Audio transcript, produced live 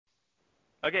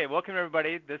Okay, welcome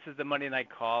everybody. This is the Monday Night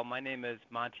Call. My name is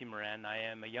Monty Moran. I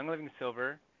am a Young Living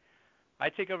Silver. I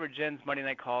take over Jen's Monday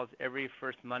Night Calls every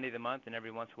first Monday of the month and every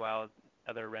once in a while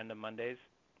other random Mondays.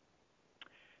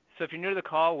 So if you're new to the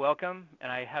call, welcome.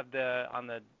 And I have on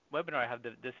the webinar, I have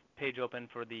this page open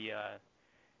for the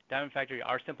Diamond Factory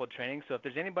R Simple training. So if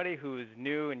there's anybody who's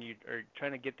new and you are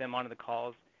trying to get them onto the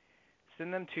calls,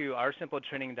 send them to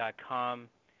rsimpletraining.com.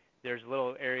 There's a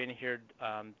little area in here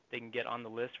they can get on the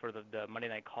list for the Monday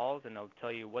night calls, and they'll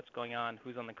tell you what's going on,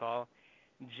 who's on the call.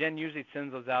 Jen usually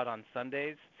sends those out on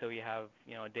Sundays, so you have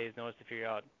a day's notice to figure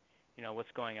out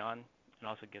what's going on, and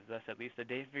also gives us at least a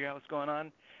day to figure out what's going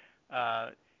on.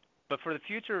 But for the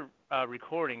future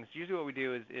recordings, usually what we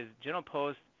do is Jen will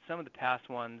post some of the past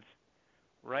ones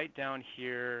right down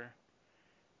here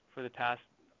for the past,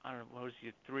 I don't know, what was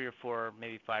it, 3 or 4,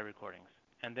 maybe 5 recordings.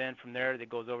 And then from there, it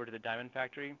goes over to the Diamond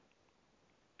Factory.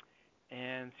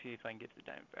 And see if I can get to the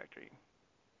Diamond Factory.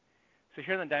 So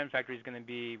here in the Diamond Factory is going to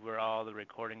be where all the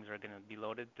recordings are going to be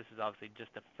loaded. This is obviously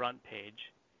just the front page.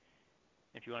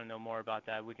 If you want to know more about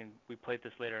that, we play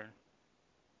this later.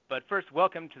 But first,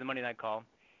 welcome to the Monday Night Call.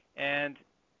 And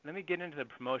let me get into the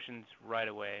promotions right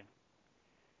away,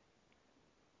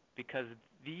 because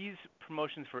these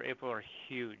promotions for April are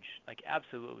huge, like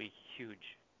absolutely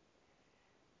huge.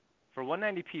 For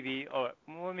 190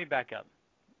 PV, let me back up.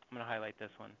 I'm going to highlight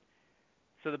this one.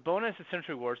 So the bonus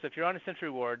Essential Rewards, so if you're on Essential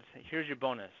Rewards, here's your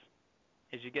bonus,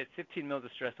 is you get 15 mils of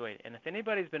Stress Away. And if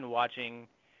anybody's been watching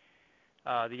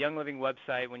the Young Living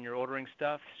website when you're ordering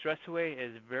stuff, Stress Away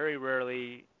is very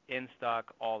rarely in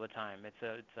stock all the time. It's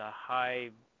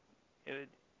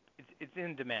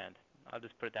in demand. I'll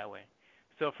just put it that way.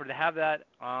 So to have that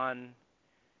on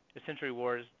Essential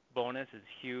Rewards bonus is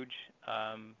huge.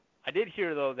 I did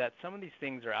hear though that some of these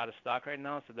things are out of stock right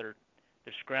now, so they're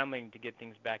scrambling to get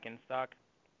things back in stock.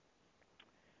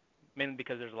 Mainly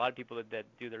because there's a lot of people that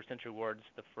do their Essential Rewards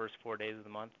the first 4 days of the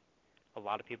month, a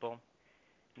lot of people,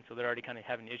 and so they're already kind of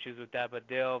having issues with that. But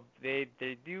they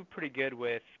do pretty good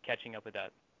with catching up with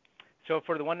that. So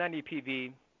for the 190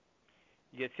 PV,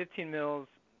 you get 15 mils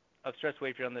of Stress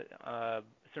Away if you're on the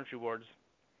Essential Rewards.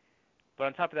 But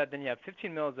on top of that, then you have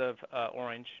 15 mils of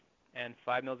Orange and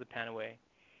 5 mils of Panaway.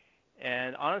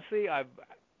 And honestly, I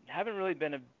haven't really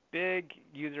been a big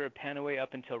user of Panaway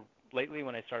up until lately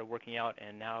when I started working out,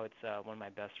 and now it's one of my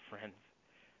best friends.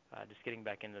 Just getting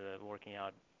back into the working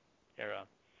out era.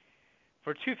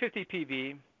 For 250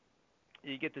 PV,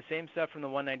 you get the same stuff from the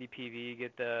 190 PV. You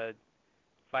get the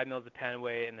 5 mils of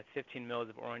Panaway and the 15 mils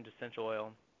of Orange Essential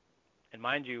Oil. And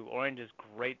mind you, Orange is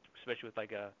great, especially with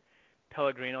like a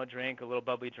Pellegrino drink, a little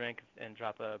bubbly drink, and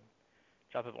drop of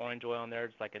orange oil in there.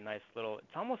 It's like a nice little.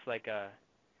 It's almost like an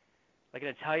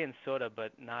Italian soda,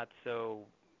 but not so.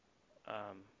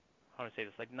 How do I say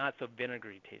this? Like not so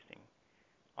vinegary tasting.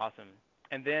 Awesome.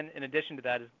 And then in addition to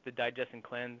that is the Digest and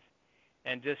Cleanse.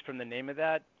 And just from the name of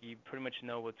that, you pretty much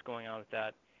know what's going on with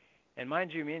that. And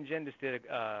mind you, me and Jen just did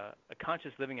a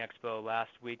Conscious Living Expo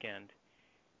last weekend,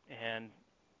 and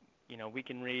we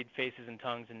can read faces and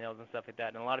tongues and nails and stuff like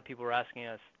that. And a lot of people were asking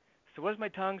us, so what does my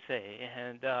tongue say?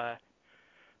 And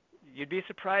you'd be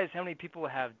surprised how many people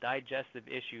have digestive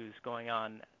issues going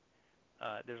on.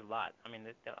 There's a lot. I mean,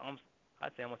 I'd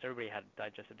say almost everybody had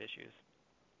digestive issues.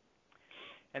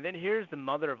 And then here's the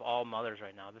mother of all mothers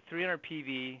right now, the 300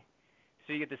 PV.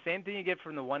 So you get the same thing you get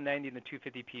from the 190 and the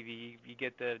 250 PV. You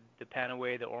get the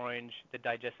Panaway, the Orange, the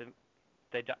Digest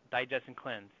and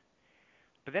Cleanse.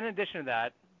 But then in addition to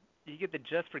that, you get the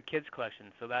Just for Kids collection.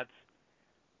 So that's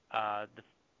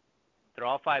they're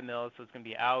all 5 mils. So it's going to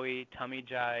be Owie, Tummy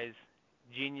Jize,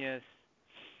 Genius,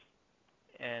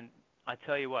 and I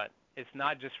tell you what, it's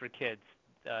not just for kids.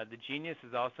 The Genius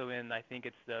is also in, I think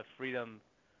it's the Freedom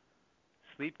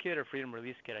Sleep Kit or Freedom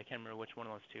Release Kit. I can't remember which one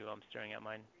of those two. I'm staring at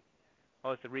mine.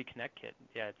 Oh, it's the Reconnect Kit.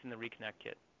 Yeah, it's in the Reconnect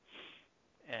Kit.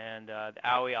 And the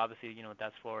Owie, obviously, you know what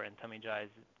that's for, and Tummy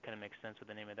Jize kind of makes sense with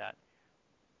the name of that.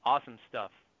 Awesome stuff.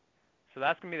 So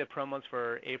that's going to be the promos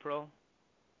for April.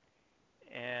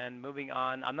 And moving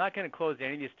on, I'm not going to close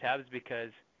any of these tabs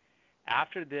because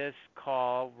after this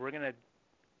call, we're going to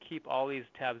keep all these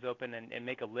tabs open and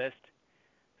make a list.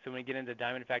 So when we get into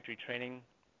Diamond Factory training,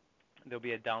 there'll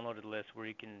be a downloaded list where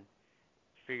you can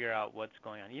figure out what's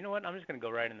going on. You know what? I'm just going to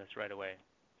go right in this right away.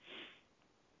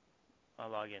 I'll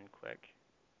log in quick.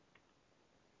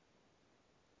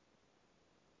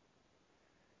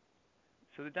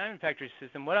 So the Diamond Factory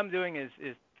system, what I'm doing is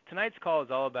tonight's call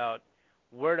is all about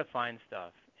where to find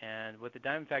stuff. And with the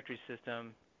Diamond Factory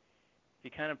system, if you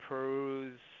kind of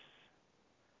peruse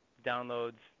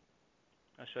downloads,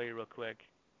 I'll show you real quick.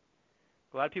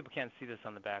 A lot of people can't see this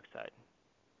on the backside.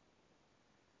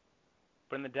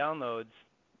 But in the downloads,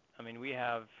 I mean, we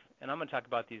have, and I'm going to talk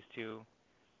about these two,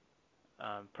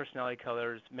 personality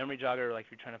colors, memory jogger, like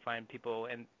if you're trying to find people,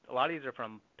 and a lot of these are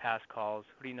from past calls,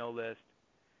 who do you know list,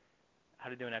 how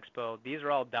to do an expo. These are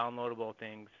all downloadable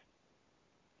things.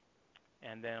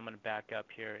 And then I'm going to back up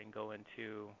here and go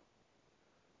into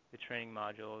the training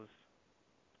modules.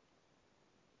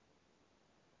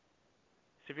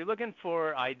 So if you're looking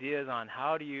for ideas on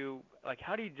how do you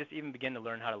just even begin to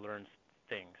learn how to learn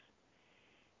things,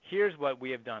 here's what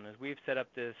we have done is we've set up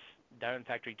this Diamond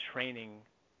Factory Training.com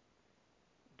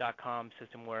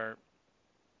system where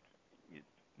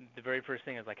the very first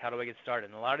thing is like, how do I get started?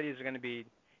 And a lot of these are going to be,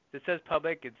 it says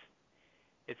public,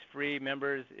 it's free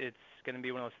members. It's going to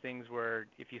be one of those things where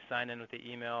if you sign in with the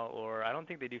email, or I don't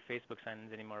think they do Facebook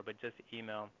sign-ins anymore, but just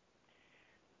email.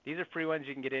 These are free ones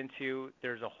you can get into.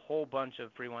 There's a whole bunch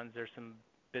of free ones. There's some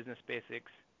business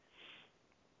basics.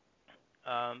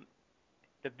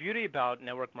 The beauty about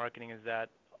network marketing is that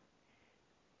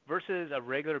versus a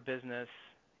regular business,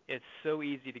 it's so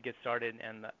easy to get started.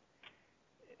 And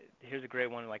here's a great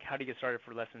one, like how do you get started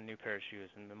for less than a new pair of shoes?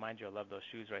 And mind you, I love those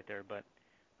shoes right there. But,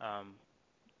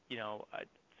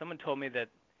 someone told me that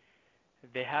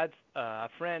they had a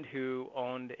friend who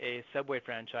owned a Subway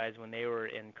franchise when they were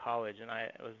in college. And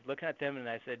I was looking at them and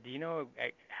I said, do you know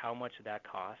how much that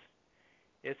costs?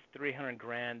 It's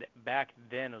 $300,000. Back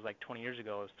then, it was like 20 years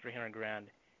ago, it was $300,000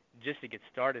 just to get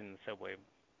started in the Subway.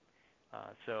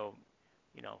 So,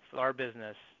 for our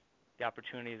business, the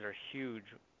opportunities are huge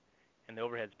and the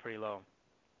overhead's pretty low.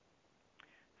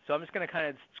 So I'm just going to kind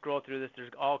of scroll through this.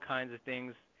 There's all kinds of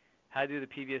things. How to do the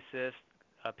PV Assist.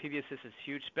 PV Assist is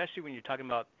huge, especially when you're talking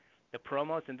about the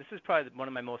promos. And this is probably one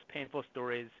of my most painful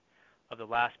stories of the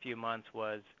last few months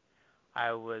was I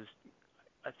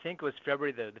think it was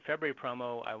February, the February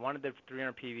promo. I wanted the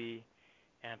 300 PV,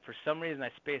 and for some reason I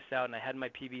spaced out and I had my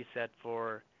PV set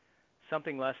for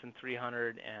something less than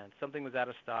 300, and something was out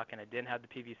of stock, and I didn't have the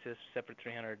PV Assist set for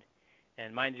 300.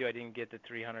 And mind you, I didn't get the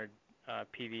 300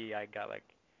 PV. I got like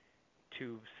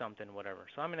 2 something, whatever.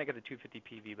 So I got the 250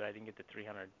 PV, but I didn't get the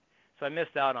 300. So I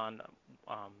missed out on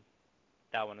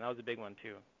that one, and that was a big one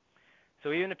too.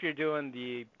 So even if you're doing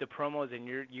the promos and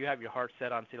you have your heart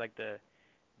set on, say, like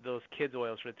those kids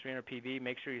oils for the 300 PV,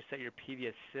 make sure you set your PV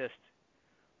Assist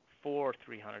for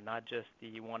 300, not just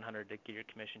the 100 to get your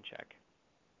commission check.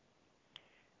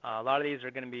 A lot of these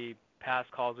are going to be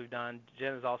past calls we've done.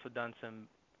 Jen has also done some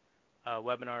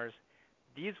webinars.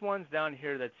 These ones down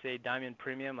here that say Diamond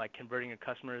Premium, like converting your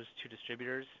customers to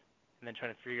distributors and then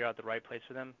trying to figure out the right place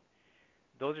for them,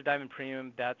 those are Diamond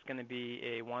Premium. That's going to be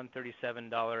a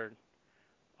 $137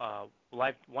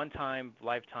 one-time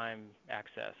lifetime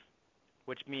access,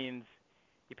 which means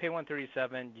you pay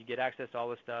 $137, you get access to all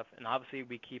this stuff, and obviously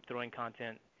we keep throwing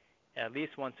content at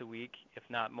least once a week, if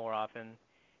not more often.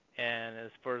 And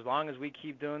for as long as we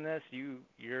keep doing this,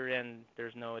 you're in.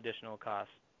 There's no additional cost.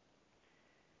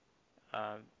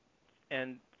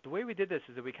 And the way we did this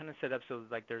is that we kind of set up so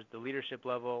like there's the leadership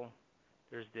level,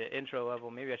 there's the intro level.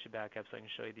 Maybe I should back up so I can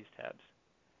show you these tabs.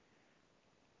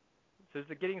 So there's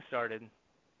the getting started.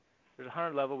 There's a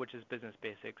 100 level, which is business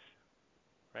basics,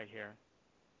 right here.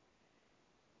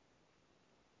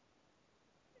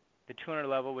 The 200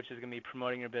 level, which is going to be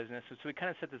promoting your business. So we kind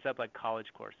of set this up like college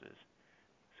courses.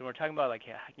 So we're talking about like,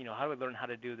 how do we learn how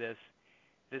to do this?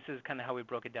 This is kind of how we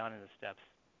broke it down into steps.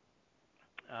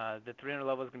 The 300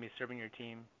 level is going to be serving your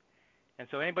team. And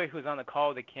so anybody who's on the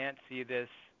call that can't see this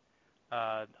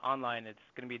online, it's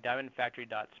going to be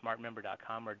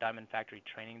diamondfactory.smartmember.com or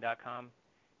diamondfactorytraining.com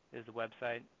is the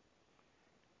website.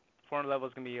 400 level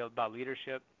is going to be about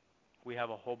leadership. We have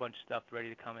a whole bunch of stuff ready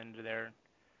to come into there.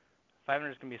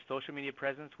 500 is going to be social media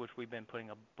presence, which we've been putting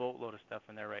a boatload of stuff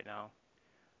in there right now.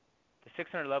 The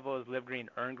 600 level is Live Green,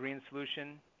 Earn Green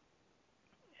solution.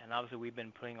 And obviously we've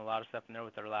been putting a lot of stuff in there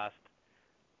with our last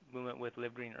movement with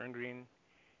Live Green, Earn Green.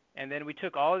 And then we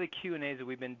took all of the Q&As that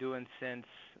we've been doing since,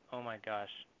 oh my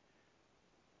gosh,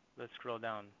 let's scroll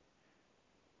down.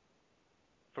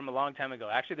 From a long time ago.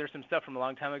 Actually, there's some stuff from a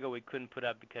long time ago we couldn't put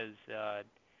up because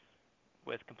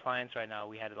with compliance right now,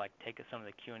 we had to like take some of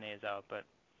the Q&As out. But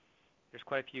there's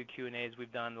quite a few Q&As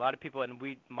we've done. A lot of people, and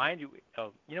we, mind you,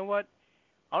 you know what?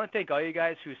 I want to thank all you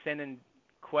guys who send in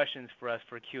questions for us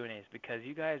for Q&As because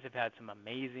you guys have had some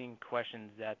amazing questions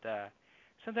that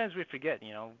sometimes we forget,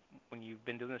 when you've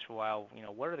been doing this for a while,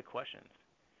 what are the questions?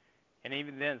 And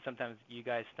even then, sometimes you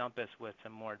guys stump us with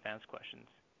some more advanced questions.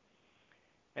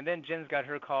 And then Jen's got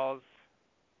her calls.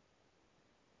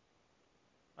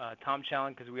 Tom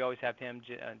Challen, because we always have him.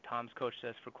 Tom's coached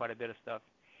us for quite a bit of stuff.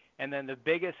 And then the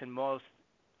biggest and most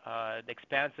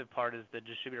expansive part is the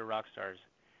distributor rock stars.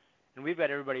 And we've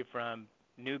got everybody from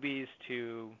newbies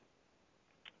to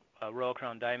Royal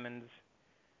Crown Diamonds.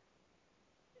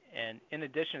 And in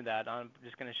addition to that, I'm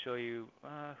just going to show you,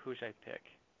 who should I pick?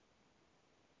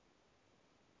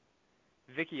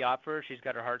 Vicky Opfer, she's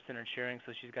got her heart-centered sharing,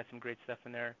 so she's got some great stuff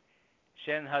in there.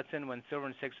 Shannon Hudson, when Silver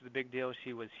and Six was a big deal,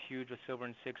 she was huge with Silver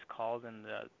and Six calls and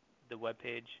the web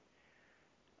page.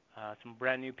 Some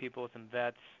brand new people, some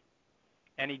vets.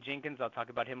 Annie Jenkins, I'll talk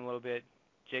about him a little bit.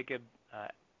 Jacob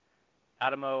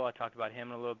Adamo, I'll talk about him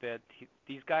in a little bit.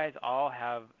 These guys all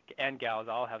have, and gals,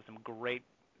 all have some great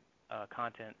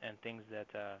content and things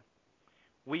that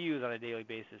we use on a daily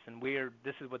basis. And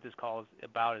this is what this call is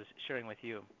about, is sharing with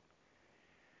you.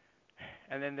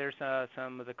 And then there's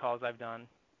some of the calls I've done.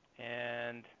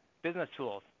 And business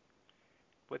tools.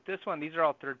 With this one, these are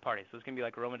all third parties. So it's going to be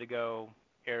like Roma to Go,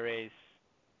 AirAce,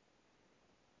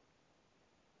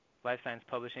 Life Science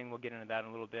Publishing. We'll get into that in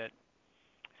a little bit.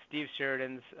 Steve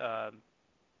Sheridan's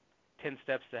 10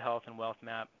 Steps to Health and Wealth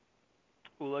Map.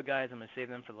 ULA guys, I'm going to save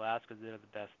them for the last because they're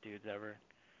the best dudes ever.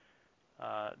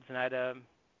 Zenaida,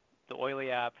 the Oily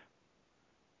app.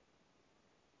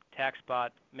 TaxBot.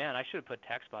 Man, I should have put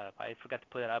TaxBot up. I forgot to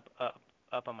put it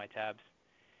up on my tabs.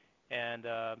 And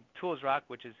Tools Rock,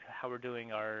 which is how we're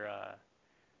doing our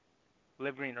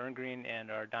Live Green, Earn Green, and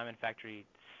our Diamond Factory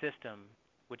system,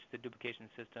 which is the duplication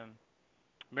system.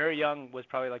 Mary Young was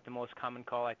probably like the most common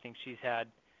call. I think she's had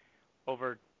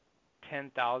over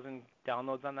 10,000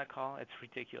 downloads on that call. It's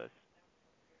ridiculous.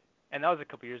 And that was a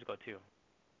couple years ago too.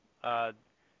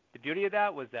 The beauty of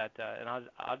that was that, and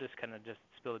I'll just kind of just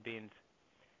spill the beans.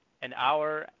 An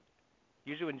hour,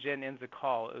 usually when Jen ends the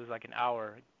call, it was like an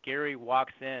hour. Gary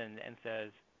walks in and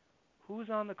says, "Who's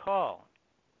on the call?"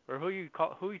 Or who are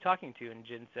you talking to? And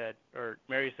Jen said, or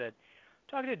Mary said,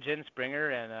 "Talking to Jen Springer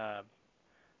and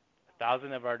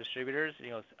 1,000 of our distributors." And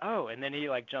he goes, "Oh," and then he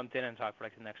like jumped in and talked for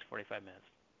like the next 45 minutes.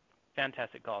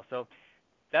 Fantastic call. So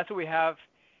that's what we have.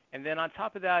 And then on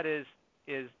top of that is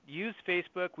use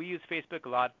Facebook. We use Facebook a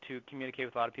lot to communicate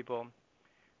with a lot of people.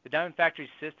 The Diamond Factory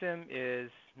system is,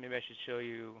 maybe I should show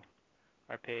you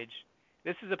our page.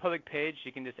 This is a public page.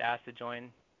 You can just ask to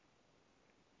join.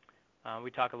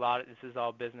 We talk a lot. This is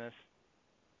all business.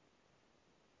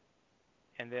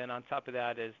 And then on top of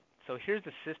that is, so here's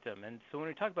the system. And so when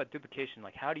we talk about duplication,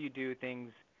 like how do you do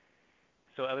things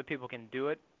so other people can do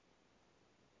it?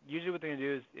 Usually what they're going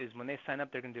to do is when they sign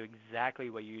up, they're going to do exactly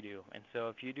what you do. And so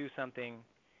if you do something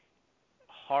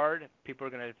hard, people are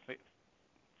going to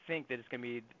think that it's going to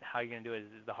be how you're going to do it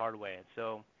is the hard way. And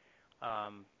so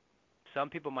some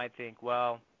people might think,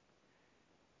 well,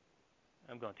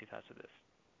 I'm going too fast with this.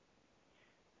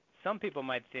 Some people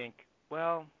might think,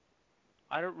 well,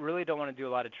 I really don't want to do a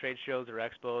lot of trade shows or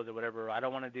expos or whatever. I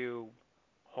don't want to do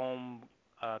home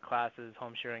classes,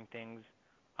 home sharing things.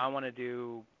 I want to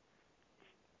do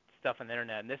stuff on the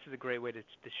internet, and this is a great way to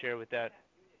share with that.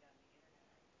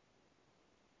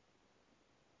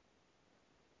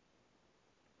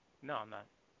 No, I'm not.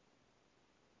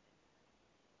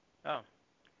 Oh,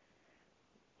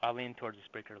 I'll lean towards the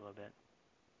speaker a little bit.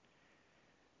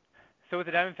 So with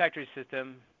the Diamond Factory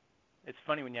system, it's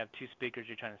funny when you have two speakers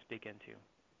you're trying to speak into.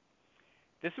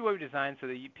 This is what we designed so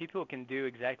that people can do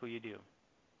exactly what you do.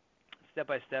 Step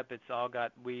by step,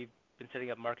 we've been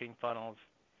setting up marketing funnels.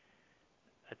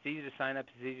 It's easy to sign up.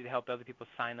 It's easy to help other people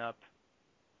sign up.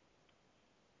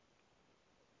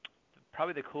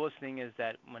 Probably the coolest thing is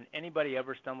that when anybody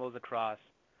ever stumbles across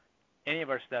any of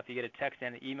our stuff, you get a text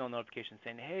and an email notification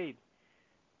saying, "Hey,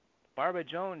 Barbara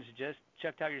Jones just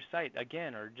checked out your site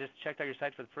again," or just checked out your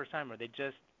site for the first time, or they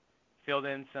just filled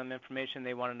in some information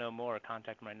they want to know more.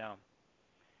 Contact them right now.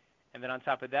 And then on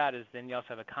top of that is then you also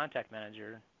have a contact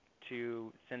manager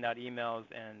to send out emails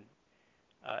and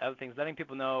other things, letting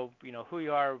people know, who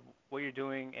you are, what you're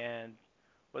doing, and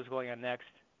what's going on next.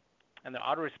 And the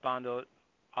autoresponders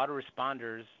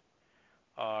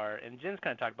are, and Jen's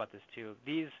kind of talked about this too,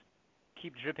 these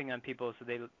keep dripping on people so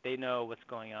they know what's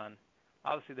going on.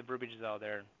 Obviously the verbiage is all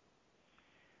there.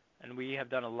 And we have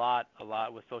done a lot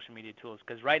with social media tools,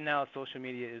 because right now social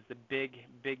media is the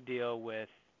big deal with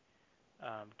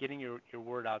getting your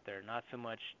word out there, not so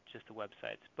much just the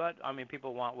websites. But,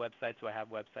 people want websites, so I have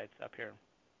websites up here.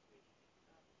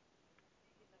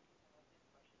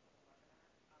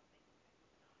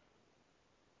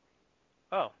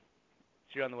 Oh,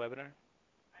 so you're on the webinar?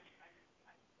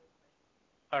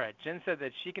 All right, Jen said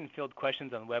that she can field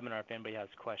questions on the webinar if anybody has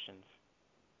questions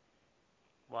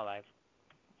while I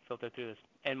filter through this.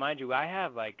 And mind you, I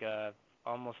have like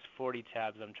almost 40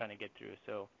 tabs I'm trying to get through.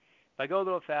 So if I go a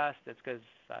little fast, that's because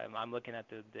I'm looking at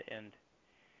the end.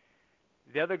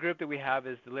 The other group that we have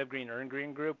is the Live Green, Earn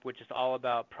Green group, which is all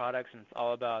about products and it's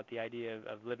all about the idea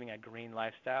of living a green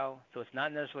lifestyle. So it's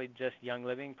not necessarily just Young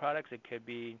Living products. It could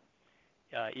be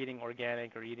eating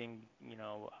organic or eating,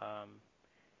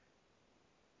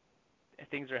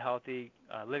 things are healthy,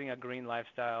 living a green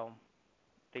lifestyle,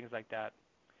 things like that.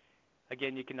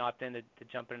 Again, you can opt in to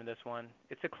jump into this one.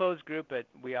 It's a closed group, but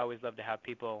we always love to have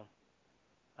people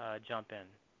jump in,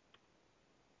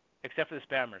 except for the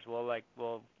spammers.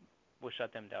 We'll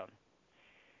shut them down.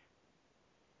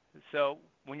 So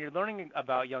when you're learning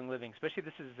about Young Living, especially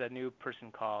this is a new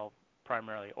person call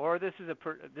primarily, or this is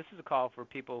a call for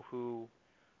people who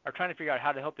are trying to figure out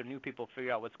how to help their new people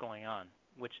figure out what's going on,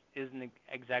 which isn't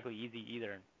exactly easy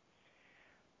either.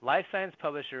 Life Science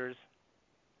Publishers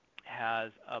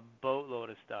has a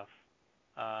boatload of stuff.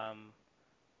 Um,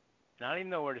 I don't even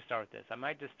know where to start with this. I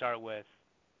might just start with,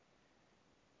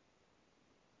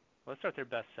 let's start their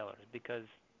best sellers because,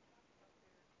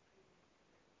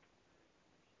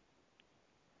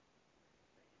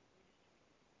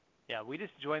 yeah, we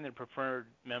just joined the preferred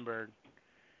member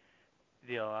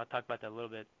deal. I'll talk about that a little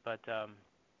bit, but the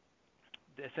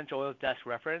essential oils desk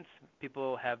reference,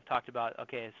 people have talked about,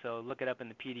 okay, so look it up in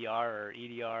the PDR or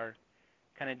EDR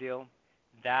kind of deal.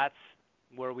 That's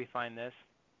where we find this.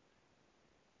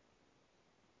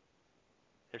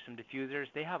 There's some diffusers.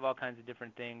 They have all kinds of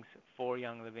different things for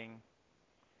Young Living.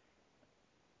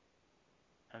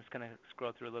 I'm just going to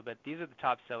scroll through a little bit. These are the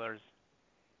top sellers,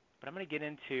 but I'm going to get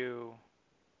into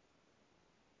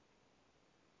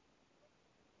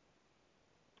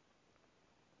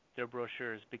their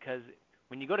brochures because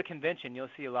when you go to convention, you'll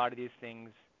see a lot of these things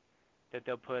that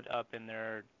they'll put up in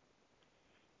their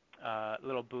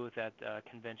little booth at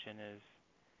convention is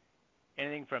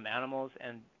anything from animals.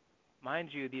 And mind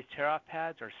you, these tear-off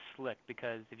pads are slick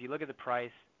because if you look at the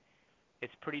price,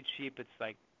 it's pretty cheap. It's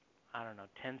like, I don't know,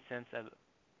 10 cents.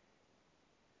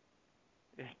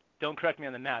 Don't correct me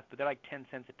on the math, but they're like 10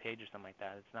 cents a page or something like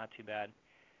that. It's not too bad.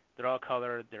 They're all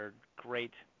colored. They're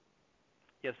great.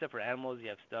 You have stuff for animals. You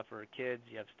have stuff for kids.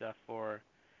 You have stuff for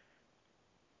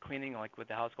cleaning, like with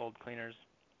the household cleaners.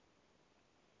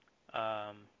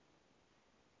 Um,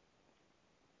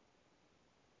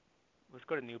 let's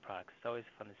go to new products. It's always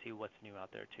fun to see what's new out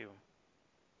there too.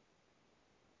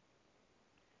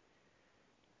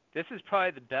 This is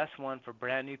probably the best one for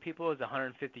brand new people. Is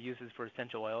 150 uses for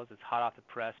essential oils. It's hot off the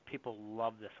press. People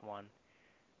love this one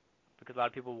because a lot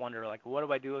of people wonder, like, what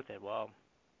do I do with it? Well,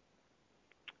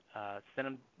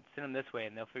 send them this way,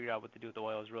 and they'll figure out what to do with the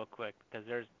oils real quick because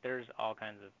there's all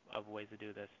kinds of ways to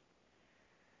do this.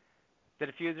 The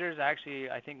diffusers, actually,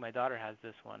 I think my daughter has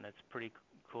this one. It's pretty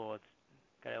cool. It's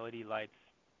got LED lights.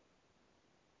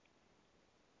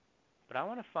 But I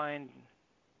want to find,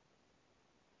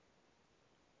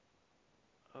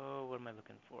 what am I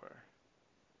looking for?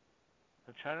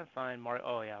 I'm trying to find,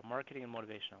 marketing and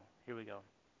motivational. Here we go.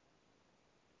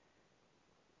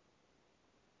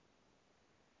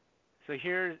 So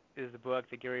here is the book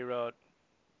that Gary wrote,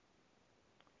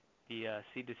 the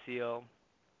Seed to Seal.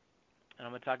 And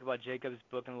I'm going to talk about Jacob's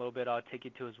book in a little bit. I'll take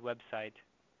you to his website,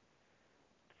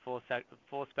 Full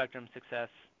Spectrum Success.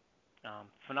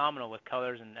 Phenomenal with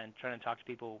colors and trying to talk to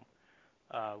people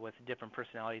with different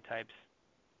personality types.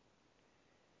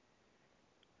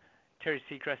 Terry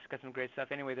Seacrest has got some great stuff.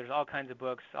 Anyway, there's all kinds of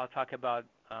books. I'll talk about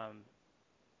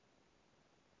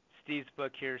Steve's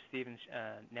book here, Steve and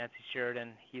Nancy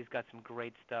Sheridan. He's got some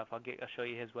great stuff. I'll show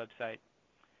you his website.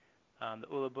 The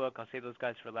ULA book, I'll save those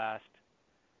guys for last.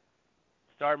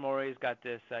 Star Mori's got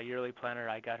this yearly planner.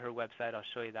 I got her website. I'll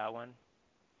show you that one.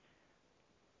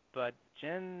 But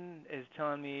Jen is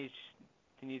telling me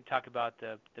you need to talk about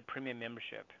the premium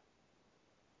membership.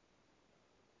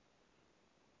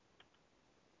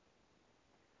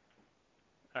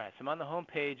 All right, so I'm on the home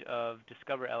page of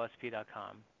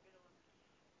discoverlsp.com.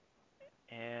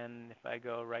 And if I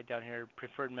go right down here,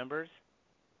 preferred members,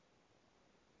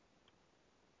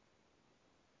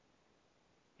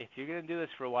 if you're going to do this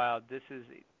for a while, this is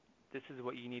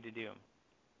what you need to do.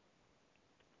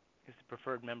 It's the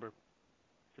preferred member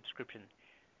subscription.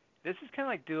 This is kind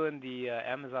of like doing the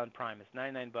Amazon Prime. It's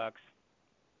 $99,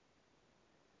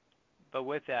 but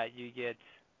with that you get,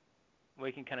 well,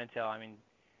 you can kind of tell. I mean,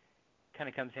 kind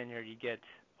of comes in here. You get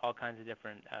all kinds of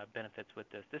different benefits with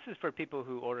this. This is for people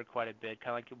who order quite a bit,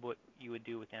 kind of like what you would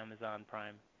do with Amazon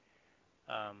Prime.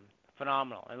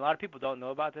 Phenomenal. And a lot of people don't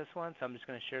know about this one, so I'm just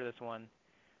going to share this one.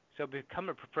 So become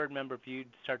a preferred member if you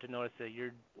start to notice that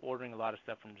you're ordering a lot of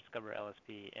stuff from Discover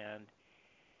LSP. And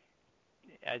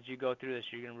as you go through this,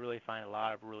 you're going to really find a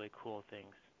lot of really cool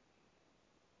things.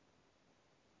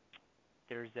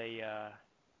 There's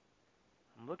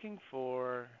I'm looking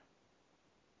for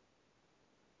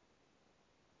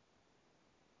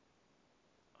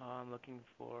I'm looking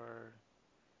for.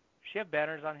 Does she have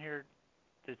banners on here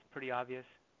that's pretty obvious?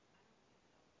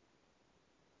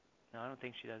 No, I don't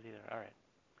think she does either. All right.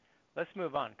 Let's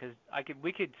move on because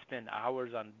we could spend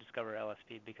hours on Discover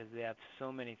LSP because they have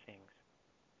so many things.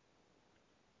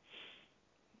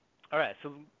 All right,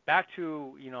 so back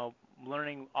to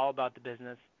learning all about the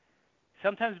business.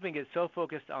 Sometimes we get so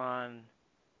focused on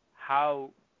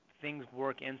how things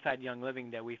work inside Young Living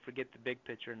that we forget the big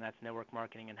picture, and that's network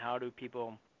marketing and how do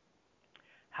people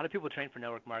train for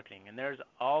network marketing. And there's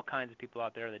all kinds of people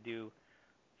out there that do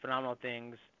phenomenal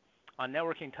things. On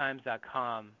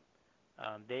networkingtimes.com,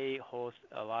 they host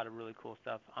a lot of really cool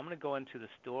stuff. I'm going to go into the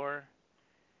store,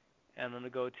 and I'm going to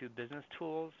go to business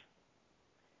tools,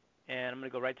 and I'm going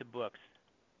to go right to books.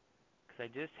 Because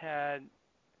I just had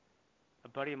a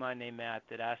buddy of mine named Matt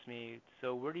that asked me,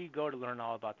 so where do you go to learn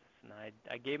all about this? And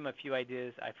I gave him a few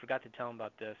ideas. I forgot to tell him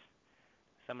about this,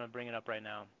 so I'm going to bring it up right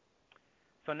now.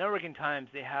 So Networking Times,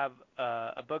 they have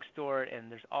a bookstore,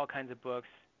 and there's all kinds of books.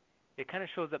 It kind of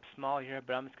shows up small here,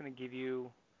 but I'm just going to give you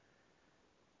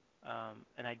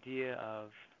an idea of,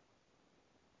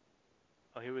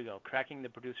 oh, here we go, Cracking the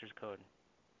Producer's Code.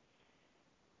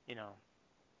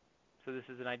 So this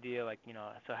is an idea like,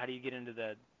 so how do you get into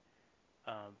the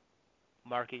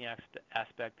marketing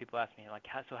aspect? People ask me, like,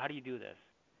 so how do you do this?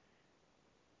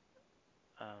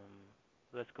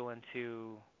 Let's go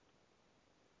into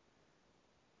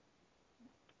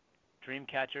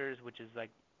Dreamcatchers, which is like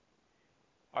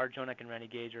Art Jonak and Randy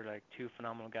Gage are like two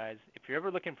phenomenal guys. If you're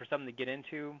ever looking for something to get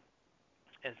into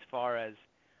as far as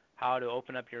how to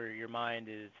open up your mind,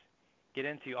 is get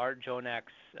into Art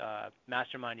Jonak's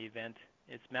mastermind event.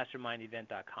 It's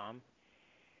mastermindevent.com.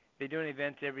 They do an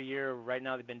event every year. Right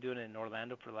now they've been doing it in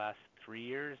Orlando for the last 3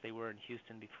 years. They were in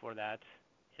Houston before that.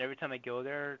 And every time I go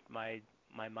there, my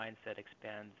mindset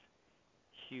expands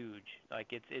huge. Like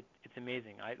it's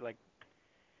amazing.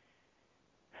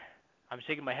 I'm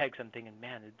shaking my head because I'm thinking,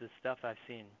 man, the stuff I've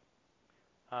seen.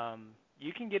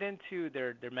 You can get into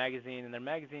their magazine, and their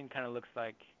magazine kind of looks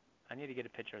like, I need to get a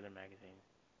picture of their magazine.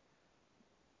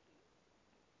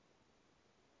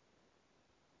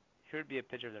 Here would be a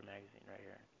picture of their magazine right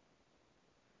here.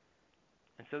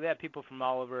 And so they have people from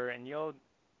all over, and you'll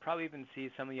probably even see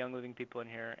some of the Young Living people in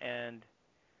here. And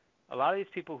a lot of these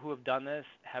people who have done this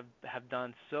have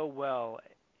done so well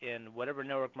in whatever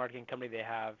network marketing company they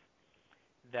have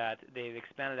that they've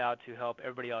expanded out to help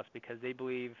everybody else because they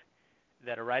believe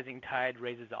that a rising tide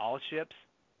raises all ships.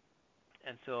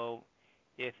 And so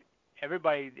if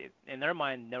everybody, in their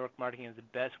mind, network marketing is the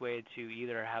best way to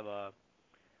either have a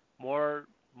more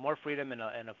freedom and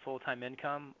a full-time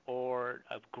income, or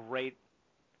a great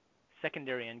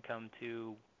secondary income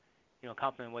to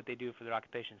complement what they do for their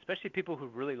occupation. Especially people who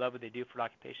really love what they do for their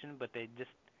occupation, but they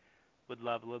just would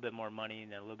love a little bit more money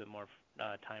and a little bit more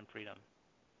time freedom.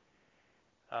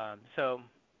 So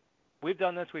we've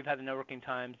done this. We've had the Networking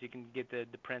Times. You can get the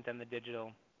print and the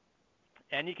digital,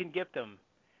 and you can gift them.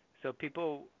 So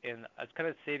people, and I was kind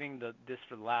of saving this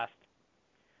for last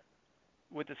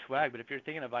with the swag, but if you're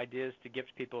thinking of ideas to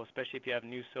gift people, especially if you have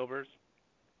new silvers,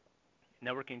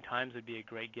 Networking Times would be a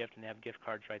great gift, and they have gift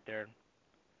cards right there.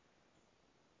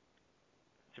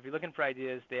 So if you're looking for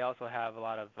ideas, they also have a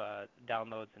lot of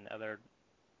downloads and other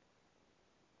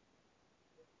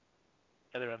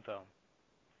info.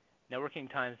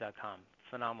 NetworkingTimes.com,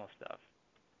 phenomenal stuff,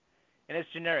 and it's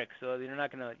generic, so you're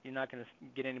not gonna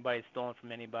get anybody stolen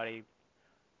from anybody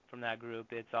from that group.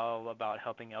 It's all about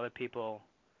helping other people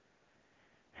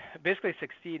basically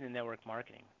succeed in network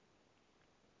marketing.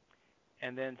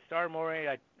 And then Star Morey,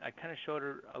 I kind of showed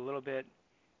her a little bit.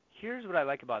 Here's what I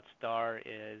like about Star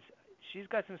is she's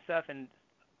got some stuff in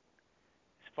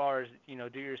as far as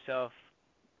do-yourself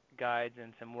guides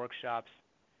and some workshops,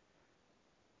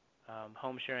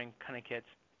 home sharing kind of kits.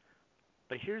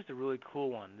 But here's the really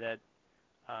cool one that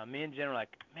me and Jen were like,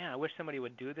 man, I wish somebody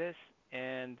would do this,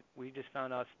 and we just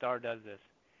found out Star does this.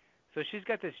 So she's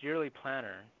got this yearly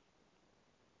planner,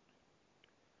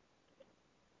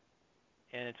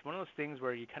 and it's one of those things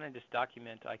where you kind of just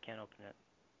document. I can't open it.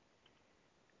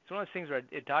 It's one of those things where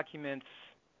it documents,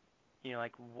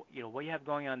 what you have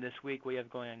going on this week, what you have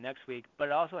going on next week, but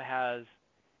it also has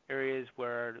areas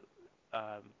where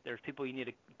there's people you need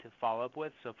to follow up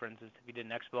with. So, for instance, if you did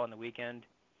an expo on the weekend,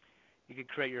 you could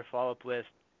create your follow-up list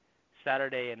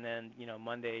Saturday, and then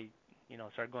Monday,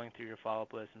 start going through your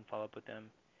follow-up list and follow up with them.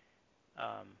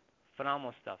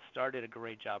 Phenomenal stuff. Star did a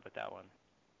great job with that one.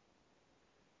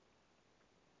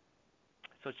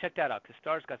 So check that out, because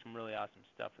Star's got some really awesome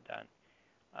stuff with that.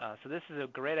 So this is a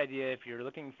great idea if you're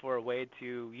looking for a way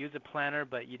to use a planner,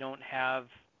 but you don't have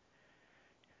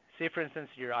say for instance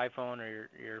your iPhone or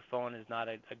your phone is not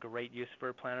a great use for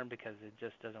a planner because it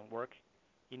just doesn't work.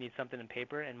 You need something in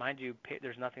paper, and mind you,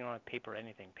 there's nothing wrong with paper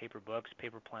anything, paper books,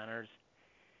 paper planners,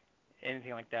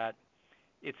 anything like that.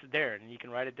 It's there, and you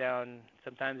can write it down.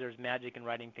 Sometimes there's magic in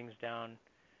writing things down.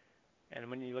 And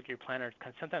when you look at your planner,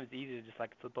 sometimes it's easy to just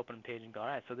like flip open a page and go, all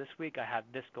right, so this week I have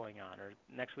this going on, or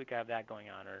next week I have that going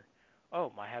on, or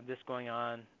oh, I have this going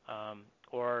on,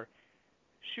 or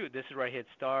shoot, this is where I hit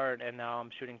start, and now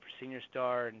I'm shooting for senior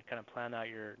star, and kind of plan out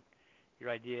your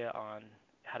idea on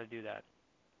how to do that.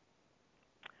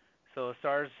 So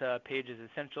STAR's page is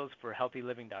essentials for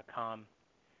healthyliving.com.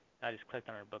 I just clicked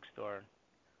on our bookstore.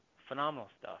 Phenomenal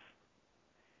stuff.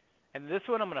 And this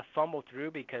one I'm going to fumble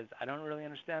through because I don't really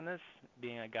understand this,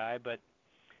 being a guy, but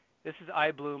this is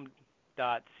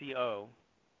ibloom.co,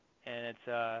 and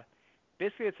it's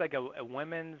basically it's like a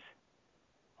women's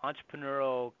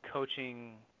entrepreneurial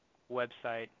coaching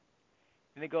website,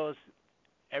 and it goes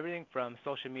everything from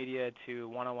social media to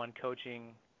one-on-one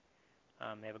coaching.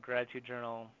 They have a gratitude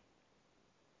journal.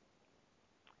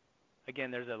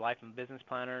 Again, there's a life and business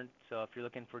planner, so if you're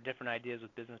looking for different ideas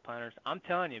with business planners, I'm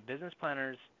telling you, business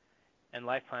planners and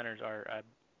life planners are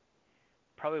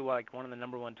probably like one of the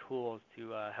number one tools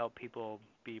to help people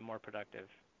be more productive.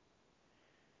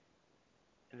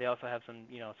 And they also have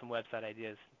some website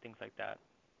ideas, things like that.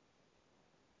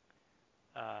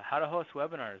 How to host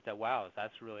webinars that wows,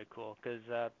 that's really cool because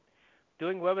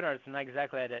doing webinars is not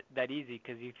exactly that easy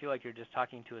because you feel like you're just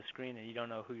talking to a screen and you don't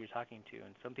know who you're talking to.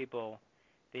 And some people,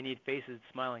 they need faces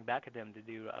smiling back at them to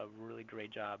do a really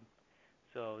great job.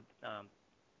 So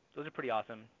those are pretty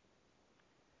awesome.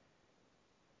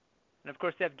 And of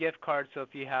course, they have gift cards. So if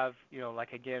you have,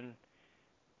 like again,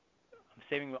 I'm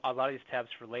saving a lot of these tabs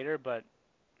for later, but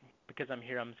because I'm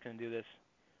here, I'm just going to do this.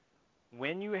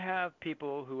 When you have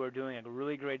people who are doing a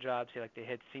really great job, say like they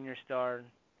hit senior star,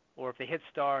 or if they hit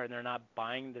star and they're not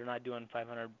buying, they're not doing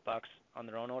 $500 on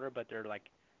their own order, but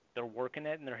they're working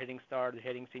it and they're hitting star, they're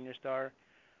hitting senior star,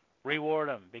 reward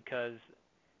them because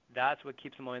that's what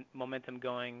keeps the momentum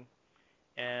going.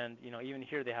 And even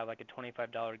here they have like a $25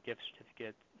 gift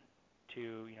certificate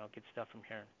to get stuff from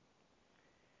here.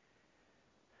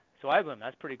 So iBloom,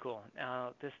 that's pretty cool.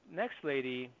 Now this next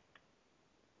lady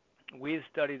we've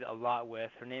studied a lot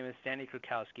with. Her name is Sandy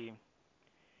Krakowski.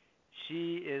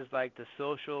 She is like the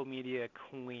social media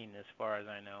queen as far as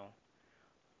I know.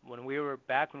 When we were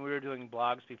doing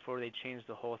blogs before they changed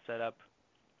the whole setup,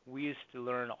 we used to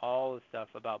learn all the stuff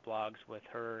about blogs with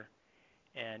her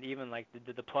and even like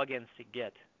the plugins to get.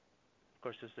 Of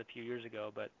course, this was a few years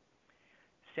ago, but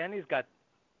Sandy's got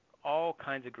all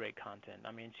kinds of great content.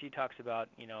 I mean, she talks about,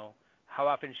 how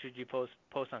often should you post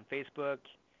on Facebook,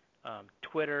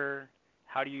 Twitter,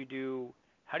 how do you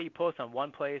post on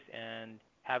one place and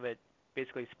have it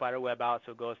basically spider web out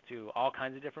so it goes to all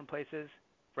kinds of different places?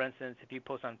 For instance, if you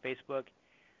post on Facebook,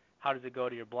 how does it go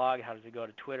to your blog? How does it go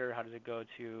to Twitter? How does it go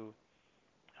to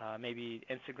maybe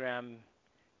Instagram,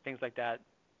 things like that?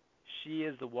 She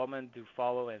is the woman to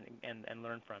follow and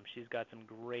learn from. She's got some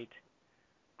great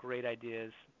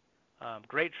ideas,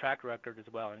 great track record as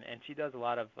well. And she does a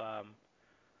lot of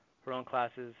her own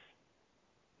classes,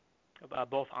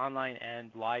 both online and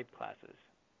live classes.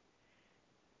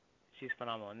 She's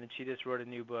phenomenal. And then she just wrote a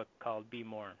new book called Be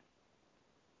More.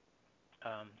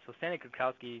 So Sandy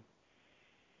Krakowski,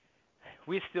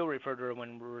 we still refer to her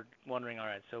when we're wondering, all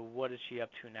right, so what is she up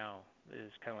to now?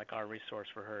 Is kind of like our resource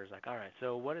for her. Is like, all right,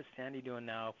 so what is Sandy doing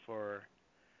now for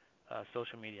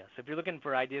social media? So if you're looking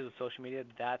for ideas with social media,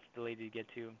 that's the lady to get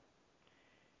to.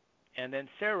 And then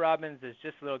Sarah Robbins is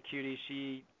just a little cutie.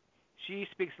 She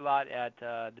speaks a lot at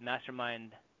the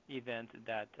Mastermind event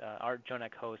that Art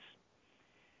Jonek hosts.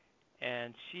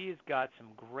 And she's got some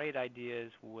great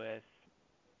ideas with,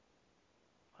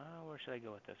 where should I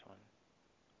go with this one?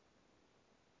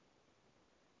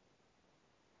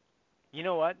 You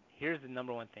know what? Here's the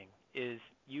number one thing, is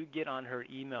you get on her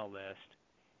email list,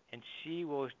 and she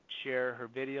will share her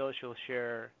videos. She'll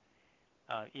share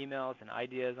emails and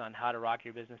ideas on how to rock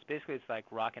your business. Basically, it's like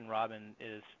Rockin' Robin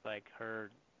is like her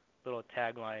little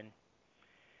tagline.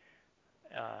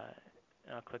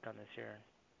 I'll click on this here.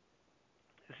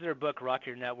 This is her book, Rock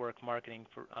Your Network Marketing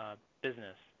for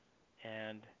Business.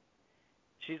 And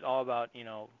she's all about,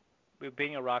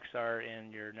 being a rock star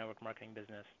in your network marketing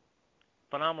business.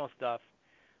 Phenomenal stuff.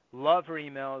 Love her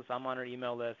emails. I'm on her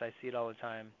email list. I see it all the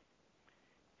time.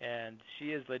 And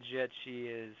she is legit.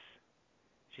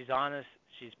 She's honest.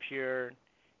 She's pure.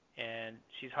 And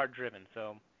she's hard driven.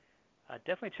 So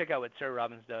definitely check out what Sarah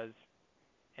Robbins does.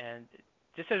 And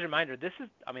just as a reminder, this is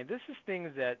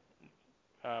things that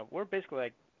we're basically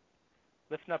like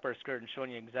lifting up our skirt and showing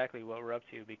you exactly what we're up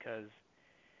to because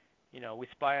we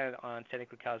spy on Sandy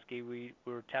Krakowski.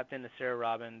 We're tapped into Sarah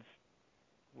Robbins.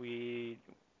 We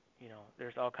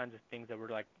there's all kinds of things that we're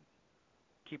like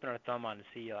keeping our thumb on to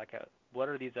see like what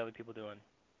are these other people doing.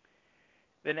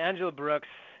 Then Angela Brooks,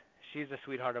 she's a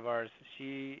sweetheart of ours.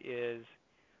 She is.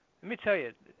 Let me tell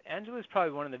you, Angela is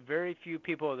probably one of the very few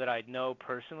people that I know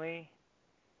personally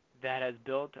that has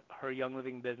built her Young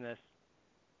Living business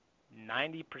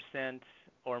 90%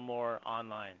 or more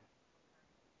online.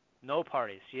 No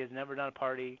parties. She has never done a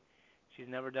party. She's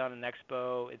never done an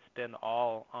expo. It's been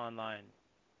all online.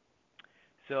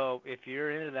 So if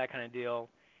you're into that kind of deal,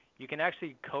 you can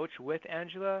actually coach with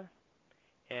Angela,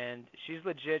 and she's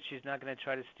legit. She's not going to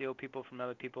try to steal people from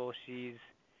other people. She's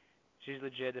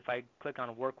legit. If I click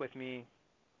on work with me,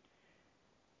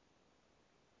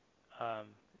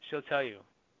 she'll tell you,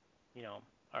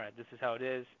 all right, this is how it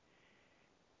is.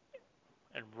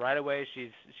 And right away,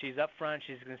 she's up front.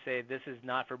 She's going to say, this is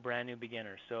not for brand new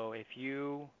beginners. So if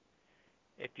you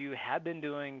have been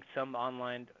doing some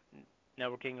online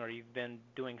networking or you've been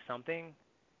doing something,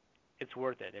 it's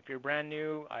worth it. If you're brand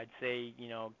new, I'd say,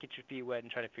 get your feet wet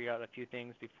and try to figure out a few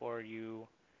things before you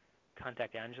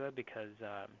contact Angela because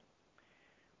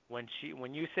when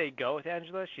you say go with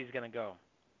Angela, she's going to go.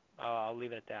 I'll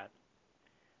leave it at that.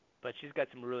 But she's got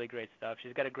some really great stuff.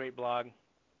 She's got a great blog.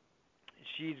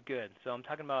 She's good. So I'm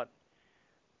talking about,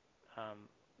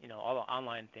 all the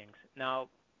online things. Now,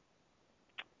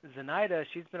 Zenaida,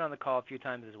 she's been on the call a few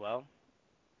times as well.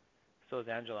 So is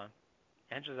Angela.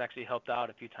 Angela's actually helped out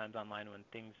a few times online when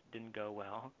things didn't go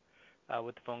well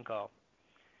with the phone call.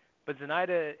 But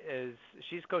Zenaida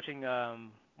she's coaching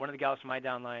one of the gals from my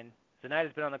downline.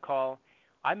 Zenaida's been on the call.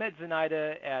 I met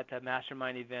Zenaida at a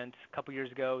mastermind event a couple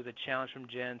years ago. It was a challenge from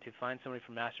Jen to find somebody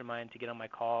from mastermind to get on my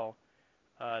call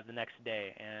the next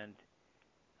day, and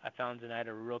I found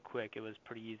Zenaida real quick. It was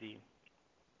pretty easy.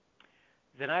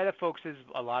 Zenaida focuses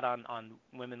a lot on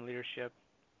women leadership.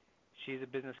 She's a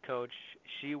business coach.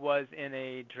 She was in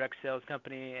a direct sales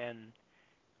company, and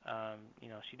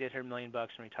she did her $1 million and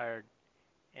retired.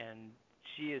 And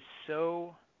she is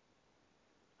so,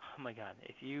 oh my God,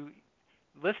 if you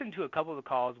listen to a couple of the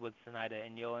calls with Zenaida,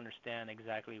 and you'll understand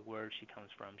exactly where she comes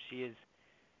from. She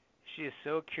is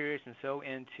so curious and so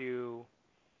into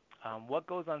what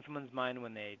goes on someone's mind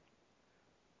when they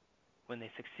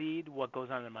succeed, what goes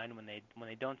on in their mind when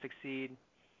they don't succeed.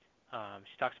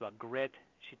 She talks about grit.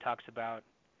 She talks about,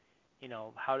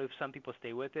 how do some people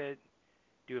stay with it?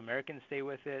 Do Americans stay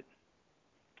with it?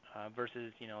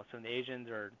 Versus, some of the Asians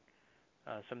or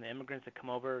some of the immigrants that come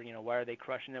over, why are they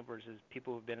crushing it versus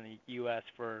people who've been in the U.S.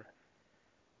 for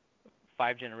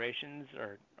 5 generations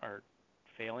are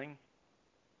failing.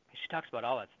 She talks about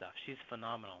all that stuff. She's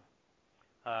phenomenal.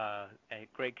 A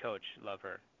great coach. Love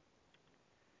her.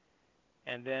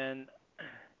 And then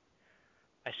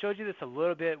I showed you this a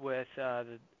little bit with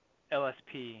the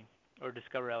LSP or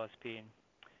Discover LSP.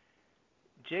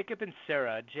 Jacob and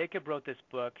Sarah. Jacob wrote this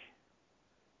book.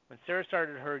 When Sarah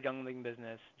started her Young Living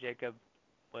business, Jacob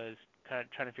was kind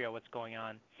of trying to figure out what's going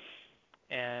on.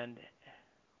 And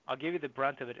I'll give you the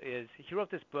brunt of it is he wrote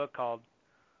this book called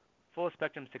Full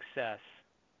Spectrum Success.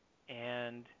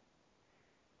 And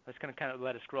I'm just going to kind of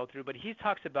let it scroll through. But he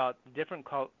talks about different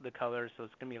the colors. So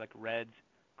it's going to be like reds,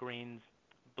 greens,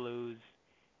 blues,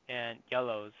 and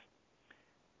yellows.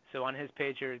 So on his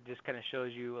page here, it just kind of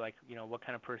shows you like, what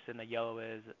kind of person a yellow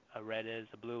is, a red is,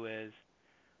 a blue is,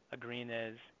 a green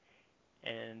is.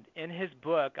 And in his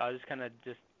book, I'll just kind of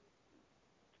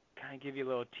give you a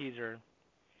little teaser.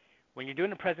 When you're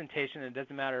doing a presentation, it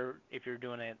doesn't matter if you're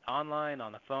doing it online,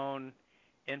 on the phone,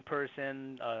 in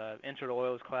person, intro to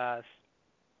oils class,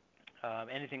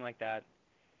 anything like that,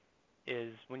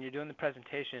 is when you're doing the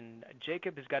presentation,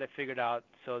 Jacob has got it figured out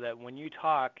so that when you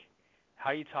talk,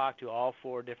 how you talk to all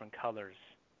 4 different colors.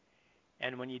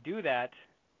 And when you do that,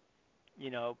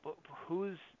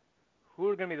 who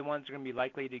are going to be the ones that are going to be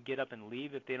likely to get up and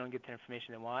leave if they don't get the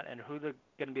information they want, and who are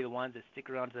going to be the ones that stick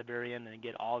around to the very end and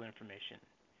get all the information.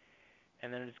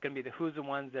 And then it's going to be who's the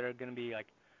ones that are going to be like,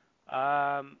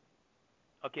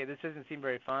 okay, this doesn't seem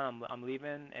very fun, I'm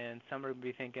leaving, and some are going to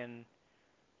be thinking,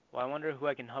 well, I wonder who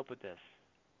I can help with this.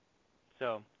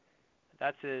 So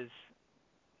that's his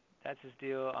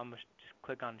deal. I'm going to just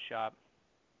click on shop,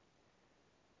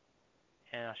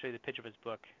 and I'll show you the picture of his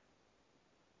book.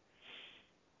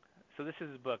 So this is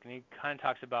his book, and he kind of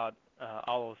talks about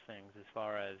all those things as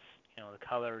far as, the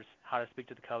colors, how to speak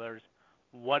to the colors,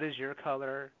 what is your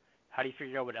color, how do you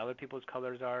figure out what other people's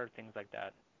colors are, things like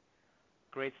that.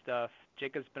 Great stuff.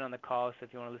 Jacob's been on the call, so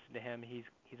if you want to listen to him,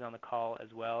 he's on the call as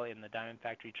well in the Diamond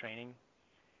Factory training.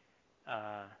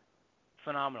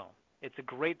 phenomenal. It's a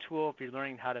great tool if you're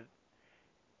learning how to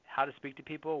speak to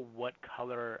people, what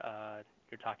color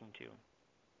you're talking to.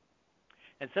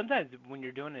 And sometimes when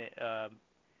you're doing it, if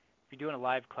you're doing a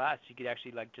live class, you could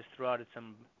actually like just throw out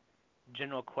some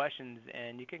general questions,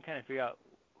 and you can kind of figure out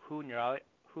who in your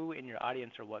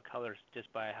audience are what colors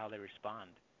just by how they respond.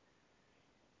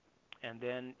 And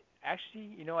then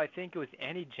actually, I think it was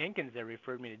Andy Jenkins that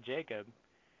referred me to Jacob.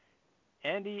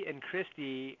 Andy and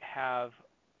Christy have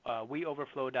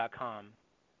weoverflow.com,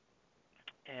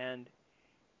 and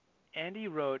Andy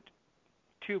wrote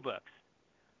two books.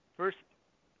 First,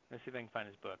 let's see if I can find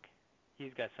his book.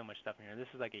 He's got so much stuff in here.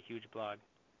 This is like a huge blog.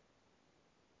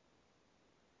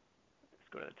 Let's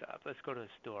go to the top. Let's go to the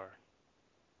store.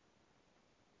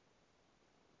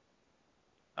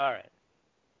 All right.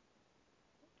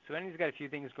 So Andy's got a few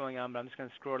things going on, but I'm just going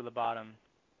to scroll to the bottom.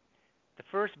 The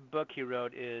first book he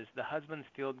wrote is The Husband's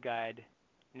Field Guide,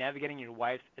 Navigating Your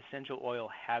Wife's Essential Oil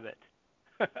Habit.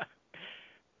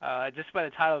 Just by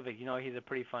the title of it, he's a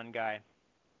pretty fun guy.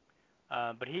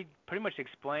 But he pretty much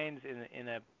explains in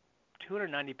a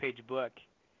 290-page book,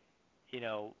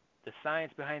 the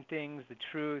science behind things, the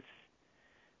truth,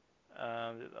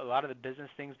 a lot of the business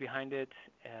things behind it,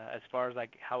 as far as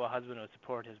like how a husband would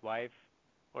support his wife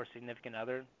or significant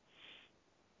other.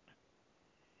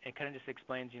 It kind of just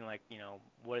explains,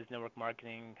 what is network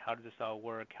marketing, how does this all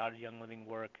work, how does Young Living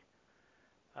work,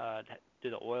 do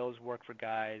the oils work for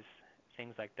guys,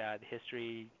 things like that. The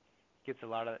history, he digs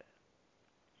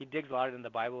a lot into the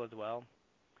Bible as well.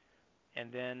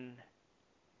 And then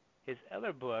his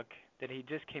other book that he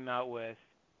just came out with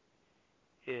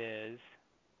is,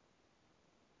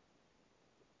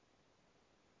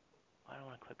 I don't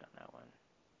want to click on that one.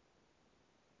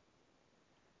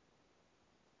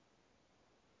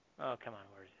 Oh, come on,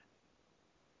 where is it?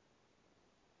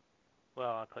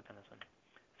 Well, I'll click on this one.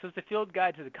 So it's the field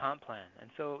guide to the comp plan. And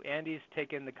so Andy's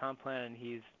taken the comp plan and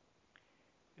he's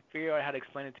figured out how to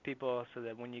explain it to people so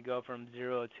that when you go from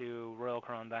zero to Royal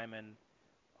Crown Diamond,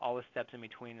 all the steps in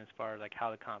between as far as like how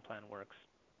the comp plan works.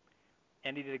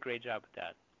 Andy did a great job with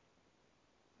that.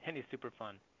 Andy's super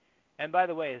fun. And by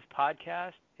the way, his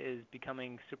podcast is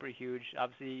becoming super huge.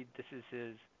 Obviously, this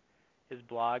is his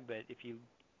blog, but if you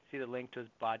see the link to his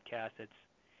podcast,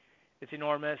 it's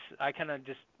enormous. I kind of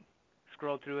just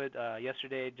scrolled through it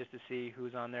yesterday just to see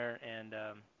who's on there, and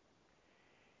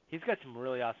he's got some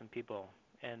really awesome people.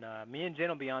 And me and Jen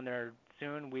will be on there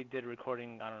soon. We did a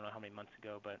recording, I don't know how many months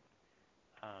ago, but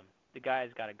the guy's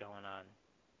got it going on.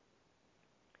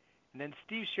 And then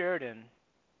Steve Sheridan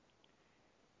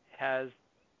has,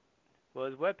 well,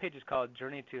 his webpage is called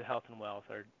Journey to Health and Wealth,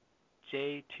 or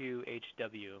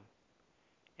J2HW.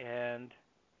 And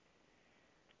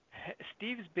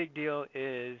Steve's big deal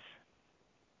is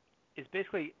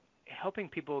basically helping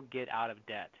people get out of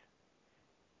debt.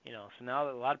 So now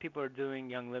that a lot of people are doing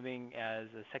Young Living as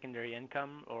a secondary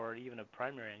income or even a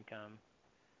primary income.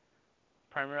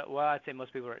 Well, I'd say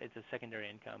most people it's a secondary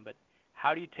income, but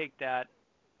how do you take that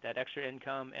extra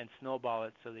income and snowball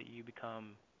it so that you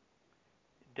become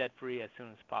debt-free as soon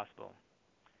as possible?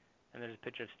 And there's a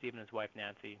picture of Steve and his wife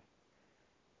Nancy.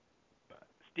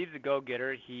 Steve's a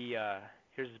go-getter.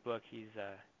 Here's his book. He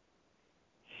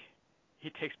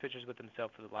takes pictures with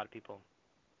himself with a lot of people.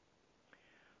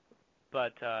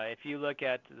 But if you look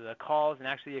at the calls, and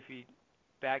actually if you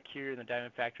back here in the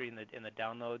Diamond Factory in the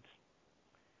downloads,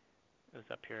 it was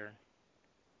up here.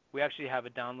 We actually have a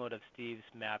download of Steve's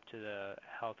map to the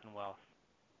health and wealth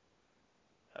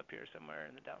up here somewhere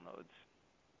in the downloads.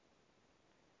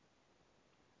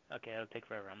 Okay, it'll take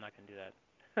forever. I'm not going to do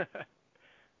that.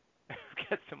 We've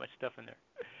got so much stuff in there.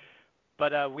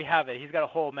 But we have it. He's got a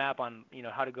whole map on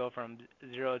how to go from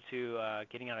zero to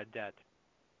getting out of debt.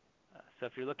 So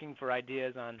if you're looking for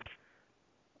ideas on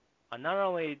not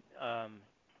only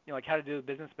like how to do the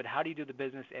business, but how do you do the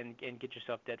business and get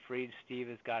yourself debt free, Steve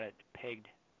has got it pegged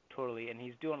totally, and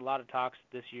he's doing a lot of talks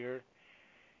this year.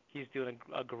 He's doing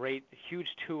a great, huge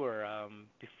tour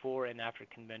before and after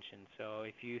convention. So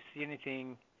if you see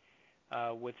anything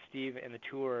with Steve and the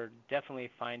tour, definitely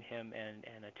find him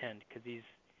and attend, because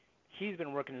he's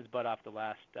been working his butt off the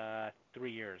last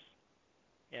 3 years,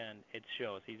 and it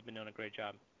shows. He's been doing a great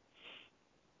job.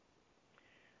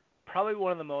 Probably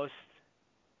one of the most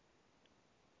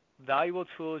valuable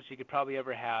tools you could probably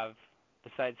ever have,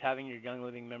 besides having your Young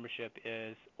Living membership,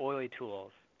 is Oily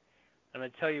Tools. I'm going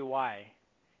to tell you why.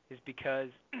 Is because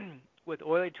with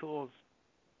Oily Tools,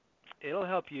 it'll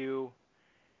help you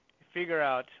figure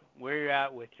out where you're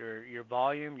at with your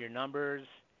volume, your numbers.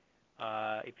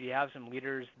 If you have some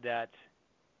leaders that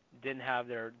didn't have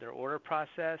their order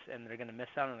process and they're going to miss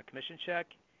out on a commission check,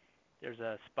 there's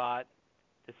a spot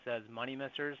This says Money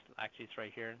Missers. Actually, it's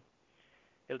right here.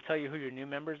 It'll tell you who your new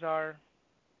members are,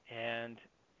 and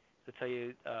it'll tell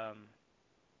you, oh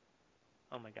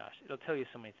my gosh, it'll tell you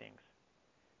so many things.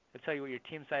 It'll tell you what your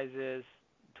team size is,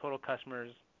 total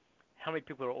customers, how many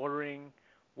people are ordering,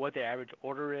 what their average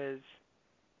order is,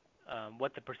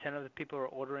 what the percent of the people are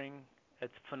ordering.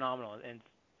 It's phenomenal. And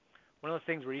it's one of those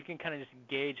things where you can kind of just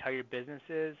gauge how your business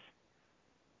is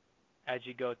as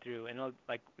you go through. And it'll,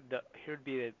 like here would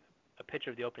be a picture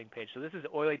of the opening page. So this is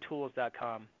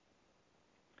oilytools.com.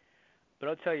 But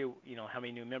it'll tell you, how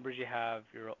many new members you have,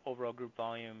 your overall group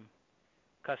volume,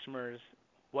 customers,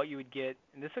 what you would get.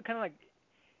 And this is kind of like,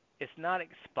 it's not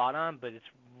spot on, but it's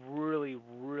really,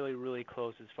 really, really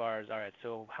close as far as, all right,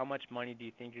 so how much money do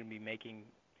you think you're going to be making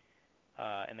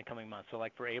in the coming months? So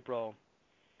like for April,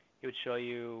 it would show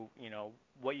you,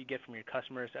 what you get from your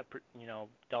customers,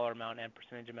 dollar amount and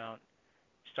percentage amount,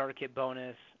 starter kit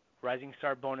bonus, rising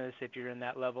star bonus if you're in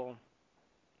that level,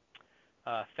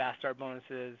 fast start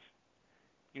bonuses,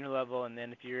 level, and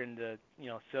then if you're in the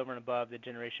silver and above, the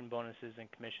generation bonuses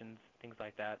and commissions, things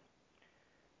like that.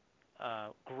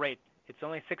 Great. It's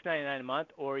only $6.99 a month,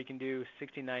 or you can do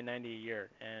 $69.90 a year.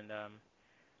 And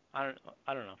I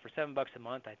don't know. For $7 a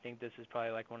month, I think this is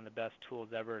probably like one of the best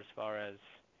tools ever as far as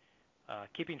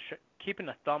keeping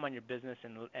a thumb on your business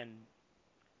and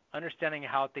understanding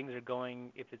how things are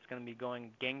going, if it's going to be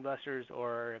going gangbusters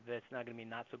or if it's not going to be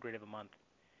not so great of a month.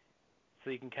 So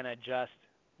you can kind of adjust,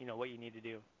 what you need to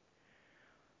do.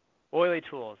 Oily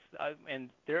Tools, and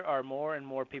there are more and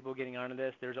more people getting onto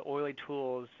this. There's an Oily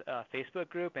Tools Facebook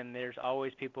group, and there's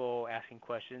always people asking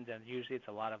questions, and usually it's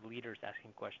a lot of leaders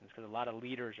asking questions because a lot of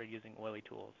leaders are using Oily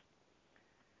Tools.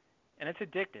 And it's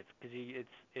addictive because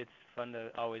it's fun to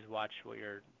always watch what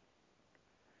your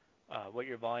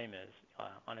volume is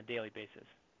on a daily basis.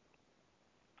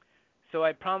 So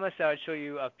I promised I would show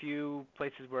you a few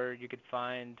places where you could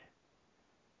find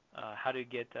how to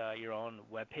get your own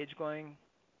web page going.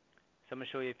 So I'm going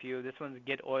to show you a few. This one's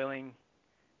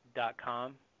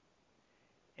getoiling.com.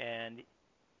 And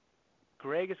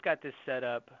Greg has got this set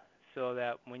up so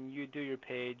that when you do your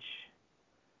page,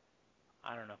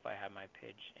 I don't know if I have my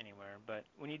page anywhere, but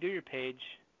when you do your page,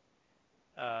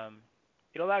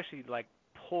 it'll actually like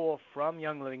pull from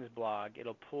Young Living's blog.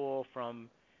 It'll pull from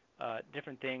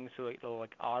different things, so it'll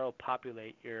like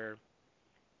auto-populate your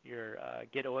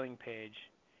Get Oiling page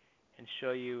and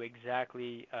show you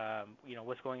exactly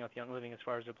what's going on with Young Living as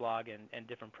far as their blog and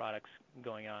different products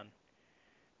going on.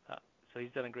 So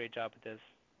he's done a great job with this.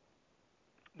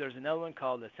 There's another one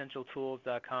called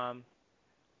essentialtools.com.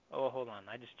 Oh, hold on.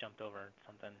 I just jumped over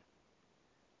something.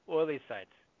 Oily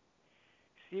sites.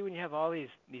 See, when you have all these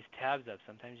tabs up,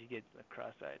 sometimes you get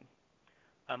cross-eyed.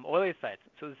 Oily sites.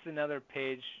 So this is another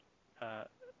page,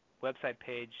 website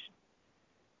page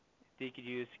that you could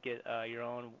use to get your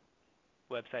own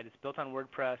website. It's built on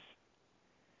WordPress.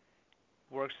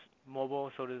 Works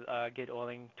mobile. So does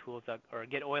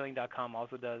getoiling.com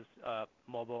also does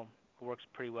mobile. Works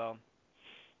pretty well.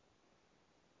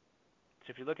 So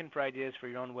if you're looking for ideas for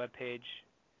your own web page,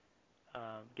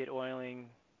 Get Oiling,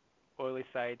 Oily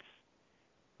Sites,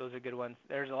 those are good ones.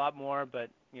 There's a lot more, but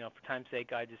for time's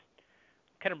sake, I just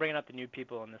kind of bringing up the new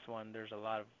people on this one. There's a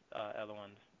lot of other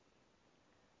ones.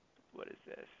 What is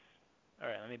this? All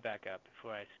right, let me back up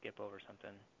before I skip over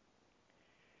something.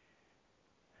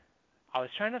 I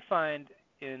was trying to find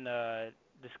in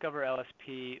Discover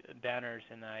LSP banners,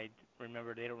 and I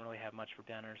remember they don't really have much for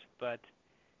banners, but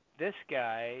this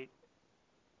guy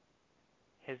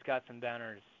has got some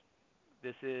banners.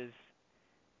 This is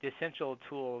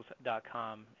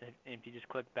theessentialtools.com. If you just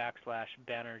click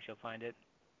 /banners, you'll find it.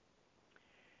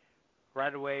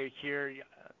 Right away here,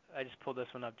 I just pulled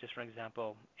this one up just for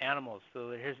example. Animals.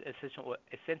 So here's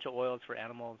essential oils for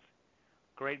animals.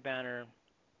 Great banner.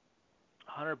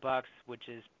 $100, which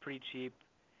is pretty cheap.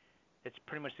 It's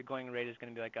pretty much the going rate is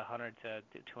going to be like $100 to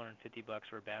 $250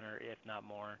 for a banner, if not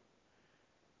more.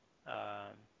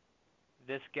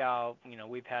 This gal,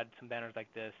 we've had some banners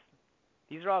like this.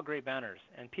 These are all great banners,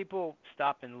 and people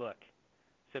stop and look.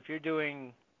 So if you're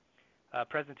doing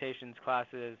presentations,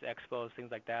 classes, expos,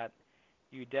 things like that,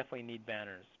 you definitely need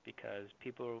banners because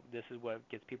this is what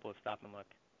gets people to stop and look.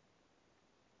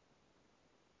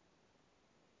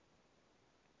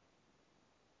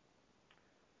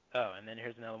 Oh, and then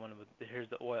here's another one. Here's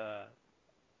the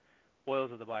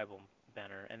Oils of the Bible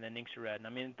banner, and then Inks Are Red. And I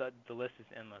mean, the list is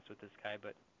endless with this guy,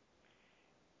 but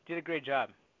he did a great job.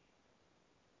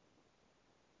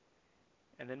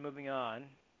 And then moving on,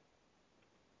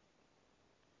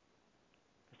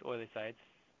 just Oily Sites.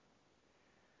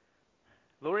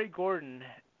 Lori Gordon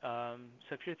So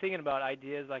if you're thinking about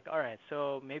ideas like, all right,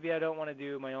 so maybe I don't want to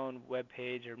do my own web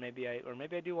page, or maybe I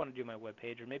do want to do my web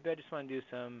page, or maybe I just want to do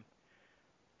some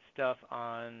stuff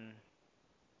on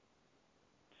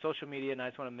social media and I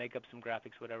just want to make up some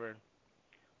graphics, whatever.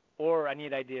 Or I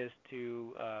need ideas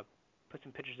to put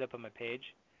some pictures up on my page.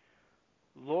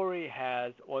 Lori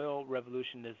has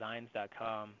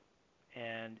oilrevolutiondesigns.com,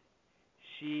 and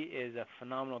she is a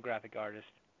phenomenal graphic artist.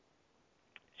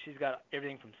 She's got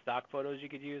everything from stock photos you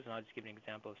could use, and I'll just give you an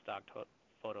example of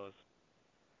photos.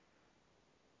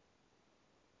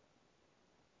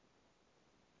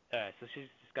 Alright, so she's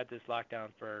just got this lockdown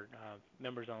for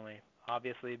members only,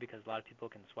 obviously, because a lot of people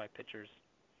can swipe pictures.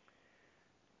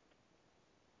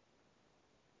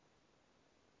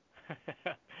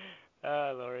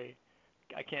 Lori,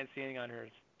 I can't see anything on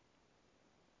hers.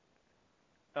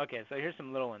 Okay, so here's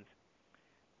some little ones.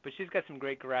 But she's got some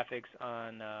great graphics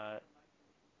on.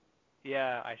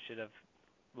 Yeah, I should have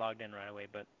logged in right away,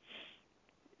 but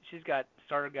she's got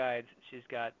starter guides. She's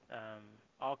got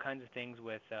all kinds of things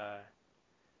with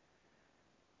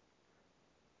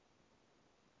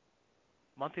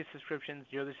monthly subscriptions,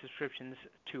 yearly subscriptions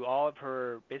to all of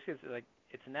her. Basically,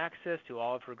 it's an access to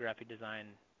all of her graphic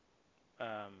design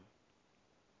um,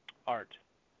 art,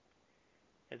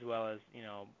 as well as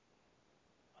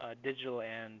digital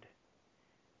and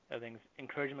other things,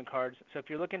 encouragement cards. So if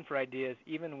you're looking for ideas,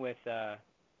 even with as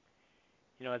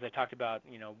I talked about,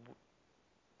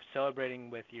 celebrating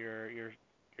with your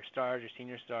stars, your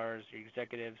senior stars, your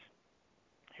executives.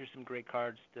 Here's some great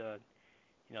cards to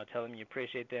tell them you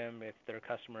appreciate them if they're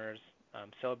customers,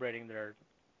 celebrating their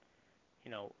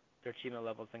achievement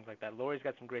levels, things like that. Lori's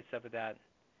got some great stuff with that.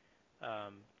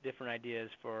 Different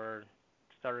ideas for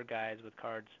starter guides with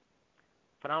cards.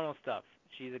 Phenomenal stuff.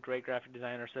 She's a great graphic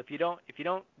designer. So if you don't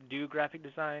do graphic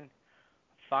design,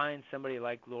 find somebody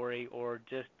like Lori, or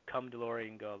just come to Lori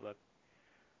and go, look,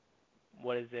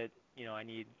 what is it? I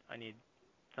need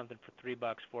something for $3,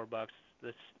 $4.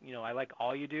 Let's I like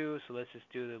all you do, so let's just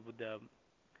do the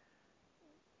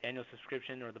annual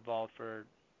subscription or the vault for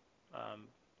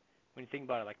when you think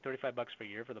about it, like $35 per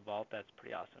year for the vault. That's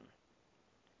pretty awesome.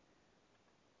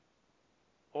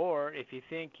 Or if you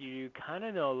think you kind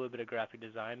of know a little bit of graphic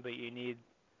design, but you need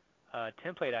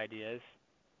template ideas,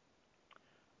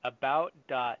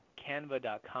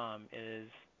 about.canva.com is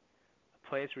a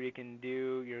place where you can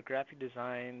do your graphic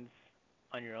designs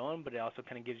on your own, but it also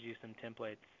kind of gives you some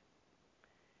templates.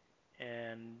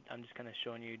 And I'm just kind of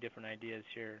showing you different ideas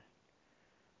here.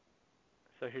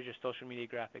 So here's your social media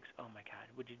graphics. Oh my God,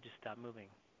 would you just stop moving?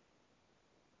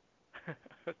 I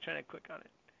was trying to click on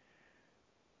it.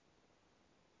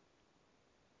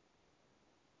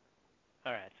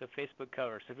 All right, so Facebook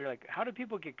covers. So if you're like, how do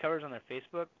people get covers on their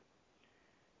Facebook?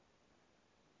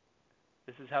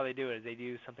 This is how they do it. They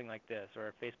do something like this, or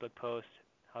a Facebook post.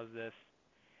 How's this?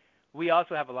 We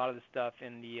also have a lot of the stuff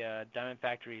in the Diamond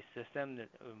Factory system that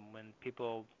when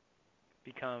people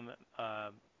become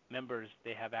members,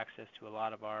 they have access to a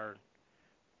lot of our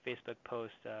Facebook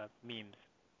post memes.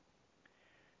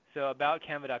 So about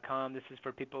Canva.com, this is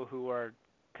for people who are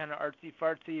kind of artsy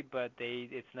fartsy, but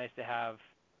it's nice to have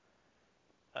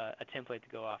a template to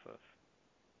go off of.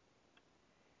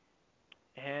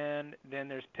 And then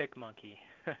there's PicMonkey.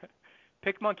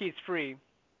 PicMonkey is free.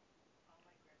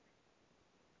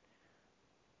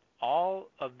 All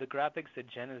of the graphics that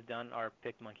Jen has done are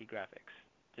PicMonkey graphics,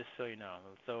 just so you know.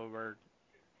 So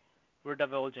we're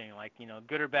divulging, like,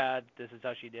 good or bad. This is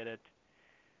how she did it.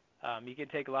 You can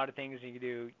take a lot of things you can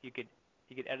do. You could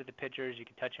edit the pictures. You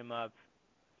can touch them up.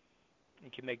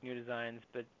 You can make new designs.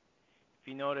 But if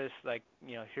you notice, like,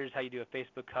 here's how you do a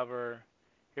Facebook cover.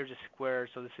 Here's a square.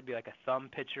 So this would be like a thumb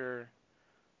picture.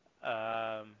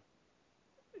 Um,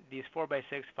 these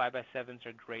 4x6, 5x7s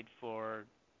are great for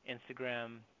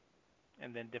Instagram,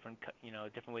 and then different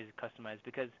ways to customize,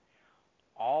 because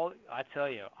I tell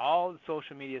you, all the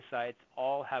social media sites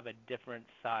all have a different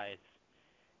size.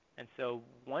 And so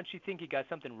once you think you got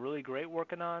something really great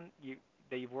working on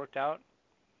that you've worked out,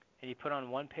 and you put on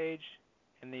one page,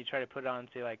 and then you try to put it on,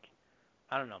 say, like,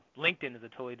 I don't know, LinkedIn is a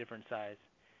totally different size.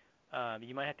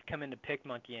 You might have to come into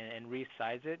PicMonkey and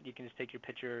resize it. You can just take your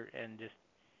picture and just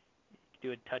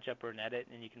do a touch up or an edit,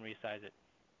 and you can resize it.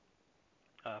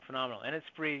 Phenomenal, and it's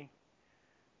free,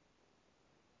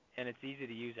 and it's easy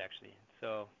to use actually.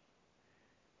 So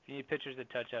if you need pictures to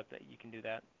touch up, that you can do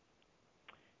that.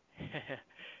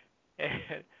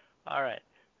 All right.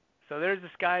 So there's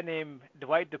this guy named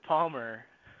Dwight DePalmer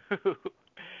who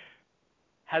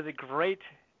has a great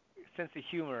sense of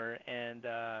humor, and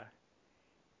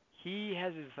he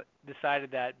has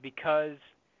decided that because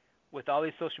with all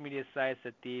these social media sites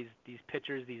that these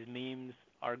pictures, these memes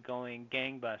are going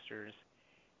gangbusters.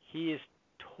 He is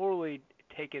totally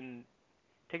taken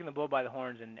the bull by the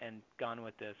horns and gone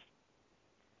with this.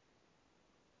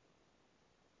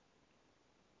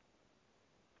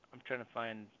 I'm trying to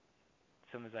find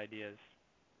some of his ideas.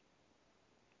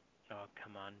 Oh,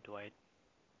 come on, Dwight.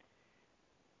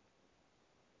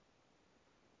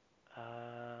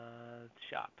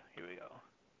 Shop. Here we go.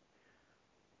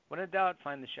 When in doubt,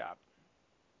 find the shop.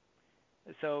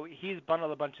 So he's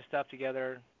bundled a bunch of stuff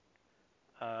together.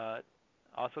 Uh,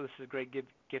 Also, this is a great gift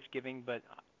giving, but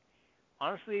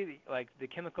honestly, like the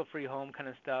chemical-free home kind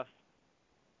of stuff.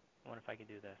 I wonder if I can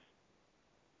do this.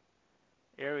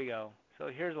 There we go. So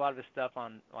here's a lot of the stuff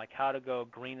on like how to go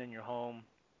green in your home.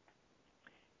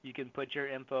 You can put your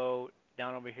info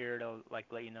down over here to like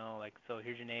let you know. Like, so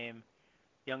here's your name,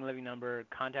 Young Living number,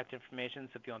 contact information.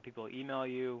 So if you want people to email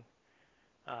you,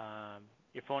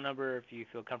 your phone number if you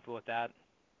feel comfortable with that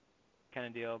kind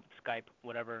of deal, Skype,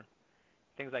 whatever,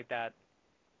 things like that.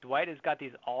 Dwight has got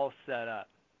these all set up.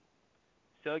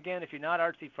 So again, if you're not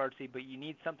artsy fartsy, but you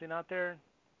need something out there,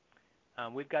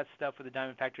 we've got stuff with the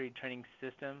Diamond Factory training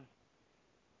system,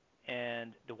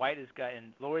 and Dwight has got,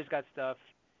 and Lori's got stuff,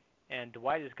 and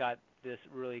Dwight has got this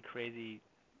really crazy,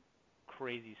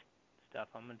 crazy stuff.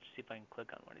 I'm gonna see if I can click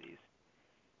on one of these.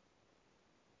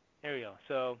 There we go.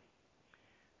 So,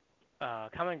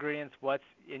 common ingredients, what's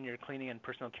in your cleaning and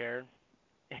personal care,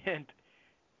 and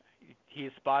he's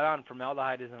spot on.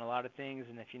 Formaldehyde is in a lot of things,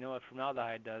 and if you know what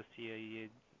formaldehyde does to you,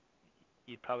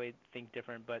 you'd probably think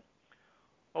different. But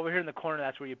over here in the corner,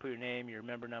 that's where you put your name, your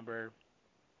member number,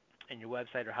 and your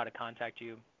website or how to contact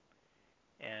you.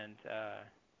 And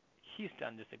he's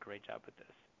done just a great job with this.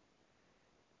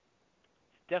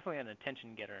 It's definitely an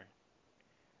attention getter.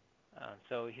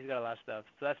 So he's got a lot of stuff.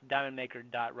 So that's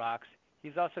diamondmaker.rocks.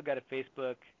 He's also got a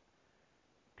Facebook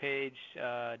page,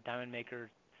 Diamondmaker.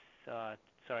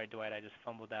 Sorry, Dwight, I just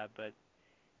fumbled that, but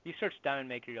you search Diamond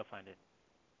Maker, you'll find it.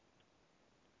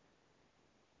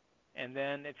 And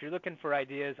then if you're looking for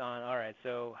ideas on, all right,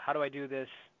 so how do I do this?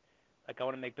 Like I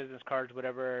want to make business cards,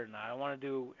 whatever, and I don't want to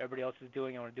do everybody else is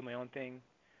doing. I want to do my own thing.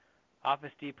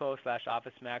 Office Depot /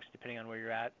 Office Max, depending on where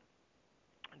you're at,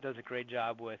 does a great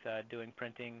job with doing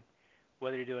printing.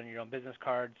 Whether you're doing your own business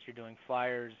cards, you're doing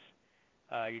flyers,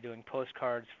 you're doing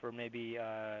postcards for maybe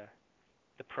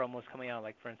the promos coming out.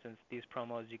 Like for instance, these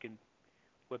promos, you can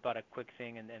whip out a quick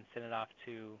thing and send it off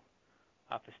to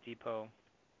Office Depot.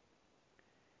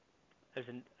 There's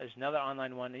another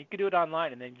online one. You can do it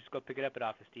online and then just go pick it up at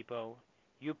Office Depot.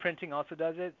 Printing also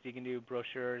does it, so you can do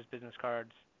brochures, business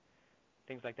cards,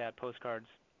 things like that, postcards.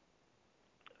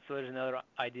 So there's another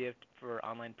idea for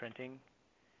online printing.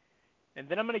 And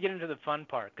then I'm going to get into the fun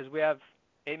part because we have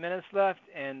 8 minutes left,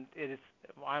 and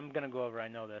I'm going to go over, I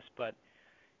know this, but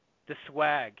the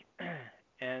swag.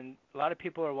 And a lot of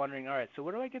people are wondering, all right, so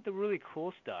where do I get the really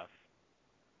cool stuff?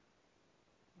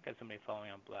 Got somebody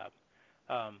following on Blab.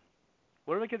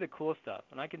 Where do I get the cool stuff?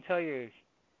 And I can tell you,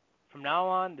 from now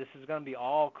on, this is going to be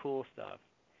all cool stuff.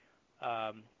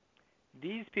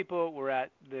 These people were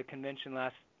at the convention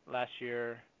last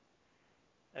year.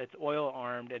 It's oil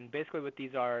armed, and basically what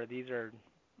these are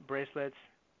bracelets.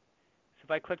 So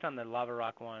if I clicked on the lava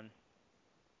rock one,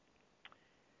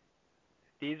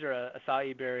 these are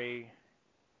acai berry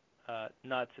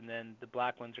nuts, and then the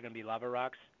black ones are going to be lava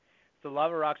rocks. So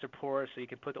lava rocks are porous, so you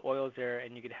can put the oils there,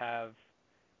 and you could have,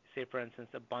 say for instance,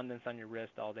 abundance on your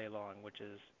wrist all day long, which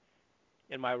is,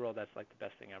 in my world, that's like the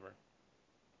best thing ever.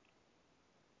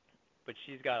 But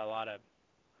she's got a lot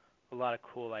of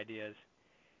cool ideas.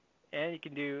 And you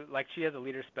can do, like she has a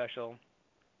leader special,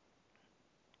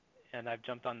 and I've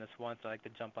jumped on this once. I like to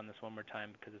jump on this one more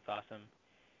time because it's awesome.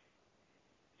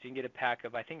 So you can get a pack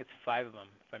of, I think it's 5 of them,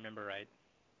 if I remember right.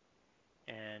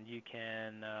 And you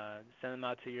can send them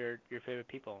out to your favorite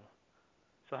people.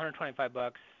 So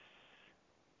 $125.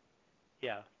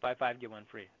 Yeah, buy 5, get 1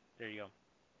 free. There you go.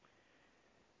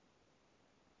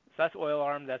 So that's oil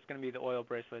arm. That's going to be the oil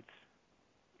bracelets.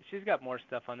 She's got more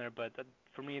stuff on there, but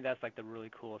for me, that's like the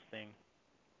really coolest thing.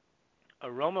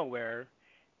 Aroma wear.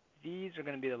 These are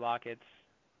going to be the lockets,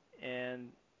 and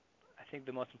I think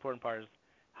the most important part is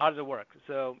how does it work?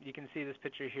 So you can see this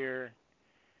picture here.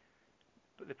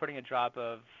 They're putting a drop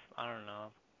of, I don't know,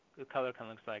 the color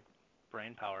kind of looks like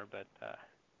brain power, but so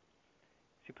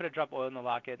you put a drop of oil in the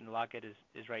locket, and the locket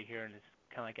is right here, and it's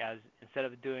kind of like instead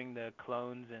of doing the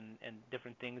clones and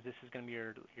different things, this is going to be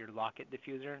your locket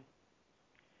diffuser.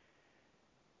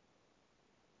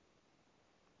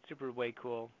 Super way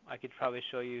cool. I could probably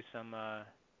show you some,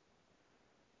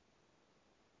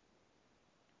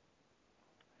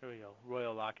 here we go,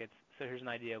 royal lockets. So here's an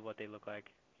idea of what they look like.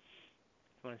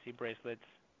 If you want to see bracelets,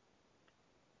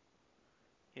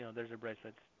 There's their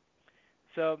bracelets.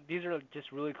 So these are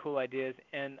just really cool ideas,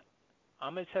 and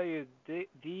I'm gonna tell you,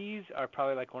 these are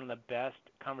probably like one of the best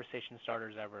conversation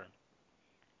starters ever.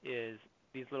 Is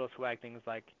these little swag things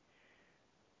like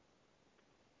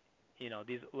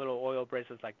these little oil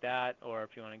bracelets like that, or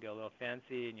if you want to go a little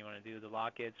fancy and you want to do the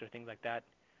lockets or things like that.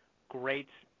 Great,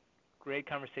 great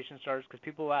conversation starters because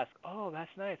people will ask, "Oh, that's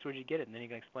nice. Where'd you get it?" And then you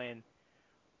can explain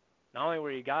not only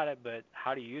where you got it, but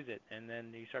how to use it. And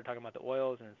then you start talking about the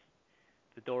oils, and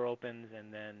the door opens,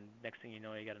 and then next thing you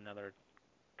know, you got another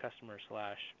customer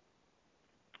slash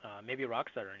maybe a rock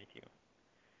star underneath you.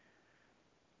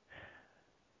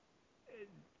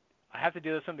 I have to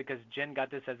do this one because Jen got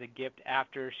this as a gift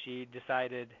after she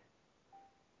decided.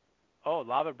 Oh,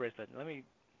 lava bracelet. It's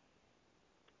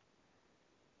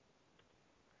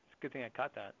a good thing I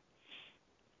caught that.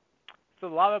 So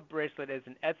the lava bracelet is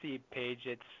an Etsy page.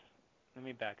 Let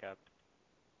me back up.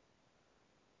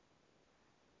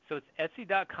 So it's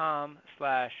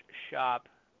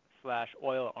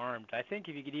etsy.com/shop/oilarmed. I think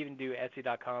if you could even do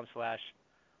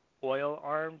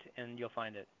etsy.com/oilarmed and you'll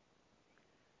find it.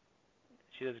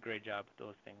 She does a great job with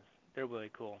those things. They're really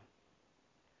cool.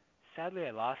 Sadly,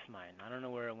 I lost mine. I don't know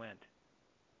where it went.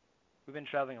 We've been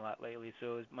traveling a lot lately,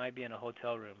 so it might be in a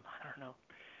hotel room. I don't know.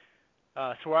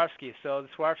 Swarovski. So the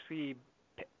Swarovski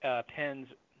pins,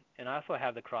 and I also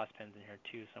have the cross pins in here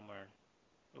too somewhere.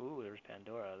 Ooh, there's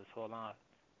Pandora. Let's hold on.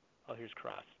 Oh, here's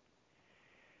cross.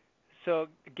 So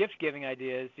gift giving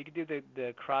ideas. You could do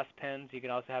the cross pins. You can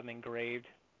also have them engraved.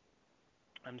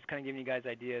 I'm just kind of giving you guys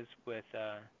ideas with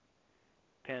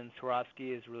pins.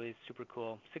 Swarovski is really super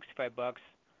cool. $65.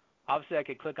 Obviously, I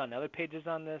could click on other pages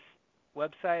on this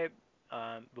website,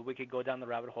 but we could go down the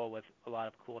rabbit hole with a lot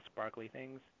of cool sparkly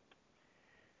things.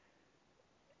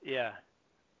 Yeah.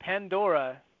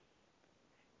 Pandora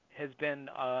has been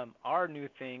our new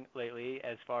thing lately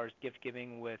as far as gift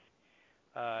giving with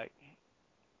uh,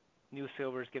 new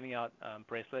silvers giving out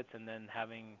bracelets and then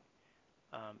having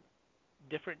um,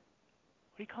 different,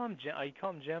 what do you call them? You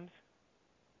call them gems?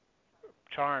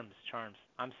 Charms, charms.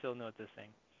 I'm still new at this thing.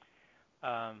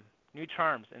 New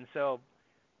charms. And so,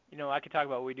 I could talk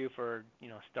about what we do for,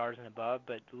 stars and above,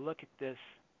 but look at this.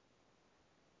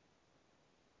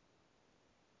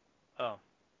 Oh,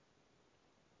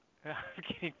 I'm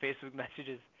getting Facebook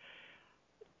messages.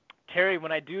 Terry,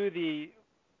 when we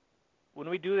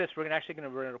do this, we're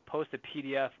gonna post a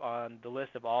PDF on the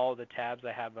list of all the tabs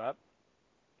I have up,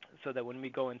 so that when we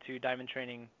go into Diamond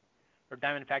Training or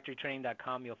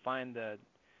DiamondFactoryTraining.com, you'll find the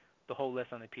whole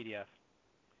list on the PDF.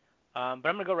 But I'm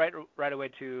gonna go right away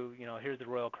to here's the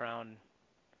Royal Crown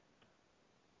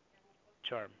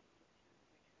charm.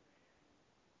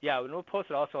 Yeah, and we'll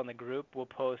post it also on the group. We'll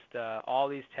post all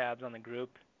these tabs on the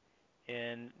group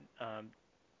in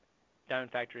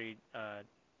Diamond Factory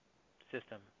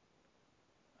system.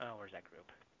 Oh, where's that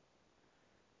group?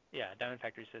 Yeah, Diamond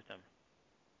Factory system.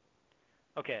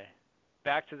 Okay,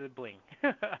 back to the bling.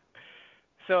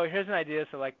 So here's an idea.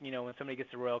 So like when somebody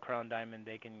gets the Royal Crown Diamond,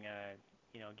 they can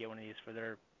get one of these for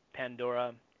their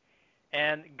Pandora.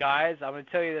 And guys, I'm going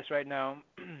to tell you this right now.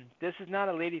 This is not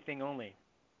a lady thing only.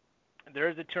 There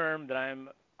is a term that I'm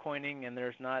coining, and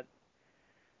it's not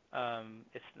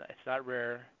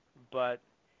rare, but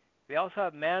they also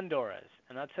have Mandoras.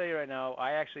 And I'll tell you right now,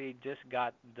 I actually just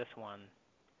got this one.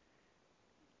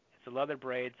 It's a leather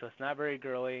braid, so it's not very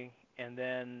girly. And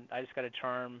then I just got a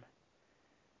charm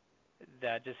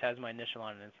that just has my initial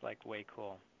on it. And it's like way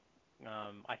cool.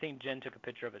 I think Jen took a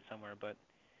picture of it somewhere, but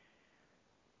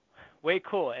way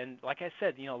cool. And like I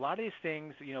said, a lot of these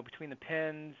things, between the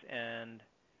pins and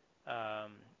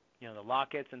the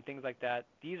lockets and things like that,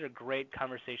 these are great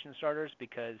conversation starters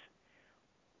because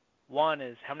one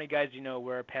is how many guys do you know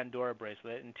wear a Pandora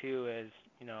bracelet, and two is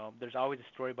there's always a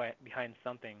story behind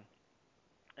something.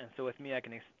 And so with me, I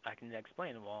can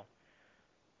explain. Well,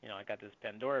 I got this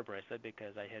Pandora bracelet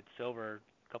because I hit silver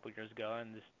a couple of years ago,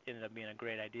 and this ended up being a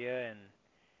great idea,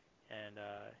 and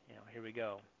here we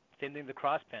go. Same thing with the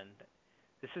cross pin.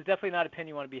 This is definitely not a pin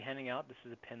you want to be handing out. This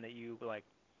is a pin that you like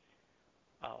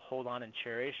hold on and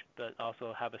cherish, but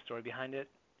also have a story behind it.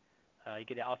 You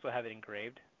could also have it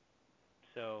engraved.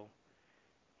 So,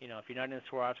 if you're not into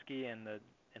Swarovski and the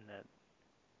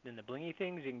blingy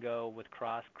things, you can go with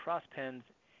cross pins.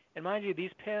 And mind you,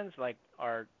 these pins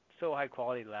are so high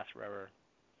quality, they last forever.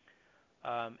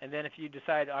 And then if you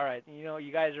decide, all right,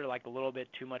 you guys are like a little bit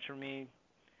too much for me,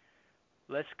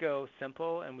 let's go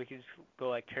simple, and we can just go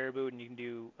like Caribou, and you can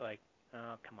do like,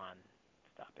 oh, come on,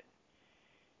 stop it.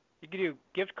 You can do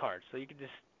gift cards, so you could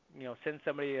just, send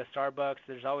somebody a Starbucks.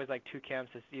 There's always like two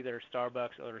camps. It's either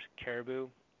Starbucks or Caribou,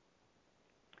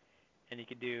 and you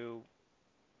could do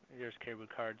There's Caribou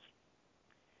cards,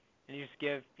 and you just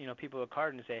give people a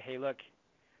card and say, hey, look,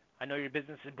 I know your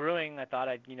business is brewing. I thought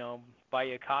I'd buy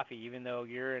you a coffee, even though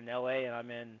you're in LA and I'm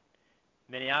in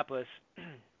Minneapolis.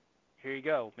 Here you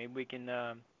go. Maybe we can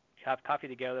have coffee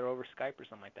together over Skype or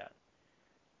something like that.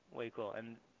 Way cool.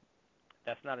 And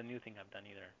that's not a new thing I've done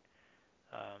either.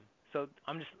 So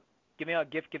I'm just giving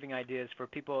out gift giving ideas for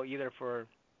people, either for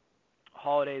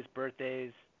holidays,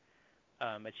 birthdays,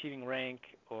 achieving rank,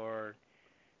 or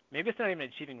maybe it's not even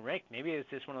achieving rank. Maybe it's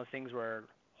just one of those things where,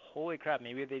 holy crap,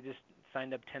 maybe they just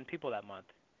signed up 10 people that month.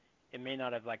 It may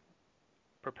not have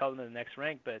propelled them to the next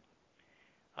rank, but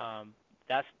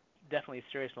that's definitely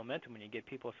serious momentum when you get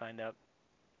people signed up.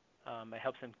 It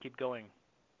helps them keep going.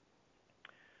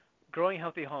 Growing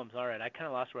healthy homes. All right, I kind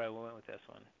of lost where I went with this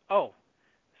one. Oh,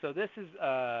 so this is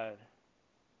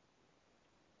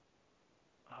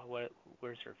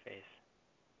where's her face?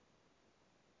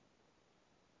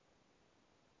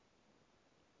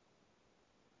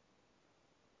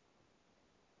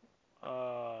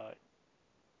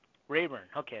 Rayburn.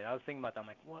 Okay, I was thinking about that. I'm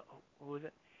like, what was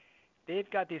it? They've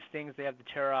got these things. They have the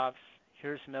tear-offs.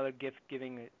 Here's some other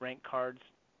gift-giving rank cards.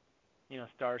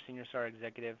 Star, senior star,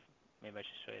 executive. Maybe I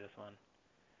should show you this one.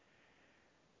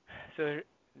 So,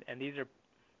 and these are,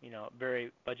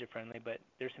 very budget-friendly, but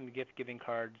there's some gift-giving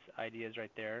cards ideas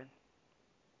right there.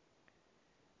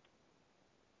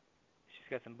 She's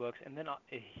got some books, and then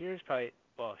here's probably,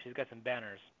 well, she's got some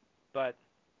banners. But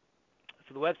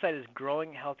so the website is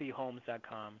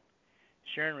growinghealthyhomes.com.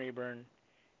 Sharon Rayburn,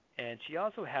 and she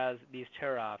also has these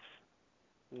tear-offs,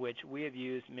 which we have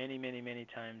used many, many, many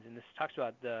times. And this talks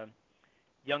about the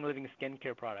Young Living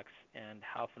skincare products and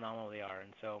how phenomenal they are.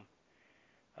 And so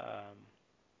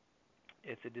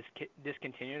it's a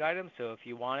discontinued item, so if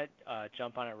you want it,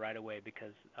 jump on it right away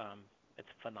because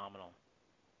it's phenomenal.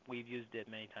 We've used it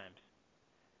many times.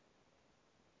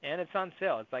 And it's on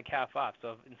sale. It's like half off.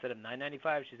 So instead of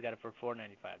 $9.95, she's got it for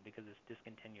 $4.95 because it's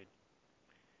discontinued.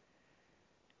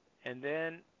 And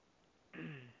then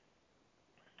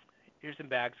here's some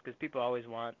bags because people always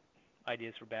want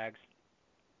ideas for bags.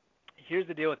 Here's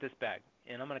the deal with this bag,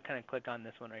 and I'm going to kind of click on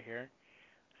this one right here.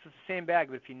 So it's the same bag,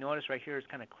 but if you notice right here, it's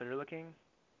kind of clear looking,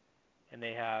 and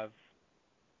they have,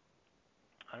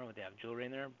 I don't know what they have, jewelry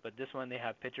in there, but this one they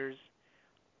have pictures.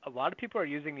 A lot of people are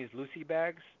using these Lucy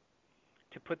bags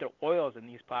to put their oils in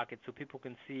these pockets so people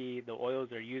can see the oils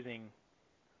they're using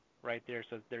right there,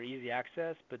 so they're easy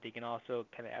access, but they can also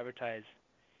kind of advertise,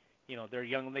 they're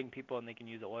young living people and they can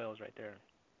use the oils right there.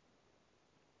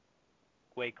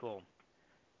 Way cool.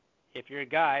 If you're a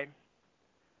guy,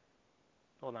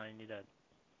 hold on, I need a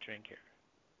drink here.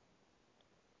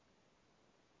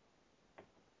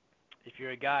 If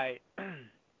you're a guy,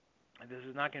 this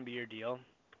is not going to be your deal.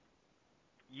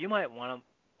 You might want them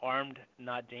armed,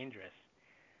 not dangerous.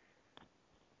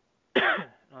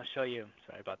 I'll show you.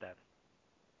 Sorry about that.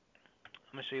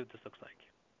 I'm going to show you what this looks like.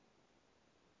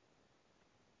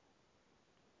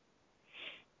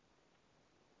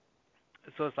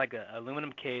 So it's like an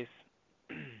aluminum case.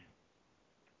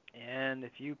 And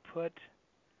if you put,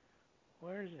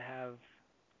 where does it have?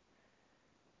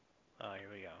 Oh, here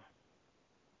we go.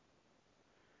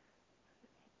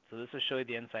 So this will show you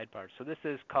the inside part. So this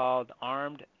is called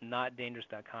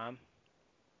armednotdangerous.com.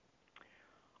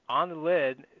 On the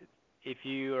lid, if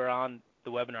you are on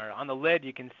the webinar, on the lid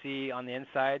you can see on the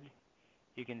inside,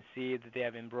 you can see that they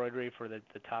have embroidery for the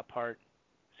top part.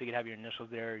 So you could have your initials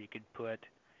there. You could put,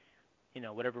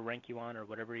 whatever rank you want or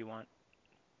whatever you want.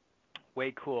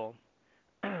 Way cool.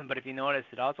 But if you notice,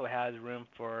 it also has room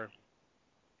for,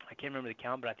 I can't remember the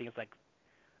count, but I think it's like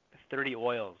 30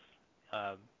 oils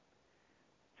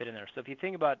fit in there. So if you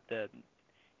think about if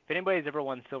anybody's ever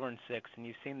won Silver and Six and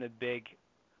you've seen the big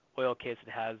oil case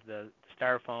that has the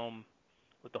styrofoam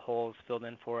with the holes filled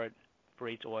in for it for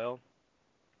each oil,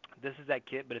 this is that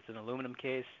kit, but it's an aluminum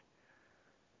case.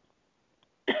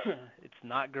 It's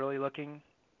not girly looking.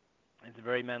 It's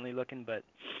very manly looking, but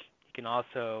you can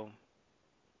also,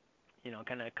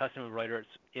 kind of custom embroider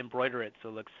it so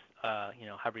it looks,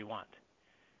 however you want.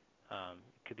 It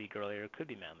could be girly or it could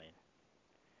be manly.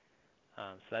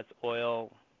 So that's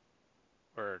oil,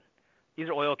 or these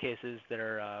are oil cases that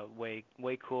are way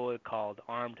cool, called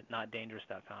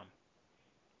armednotdangerous.com.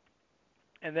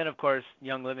 And then, of course,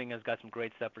 Young Living has got some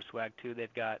great stuff for swag, too.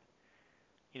 They've got,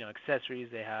 accessories.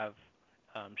 They have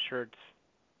shirts,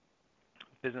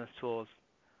 business tools.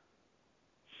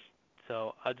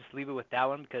 So I'll just leave it with that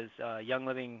one because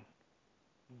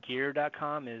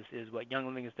younglivinggear.com is what Young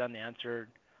Living has done to answer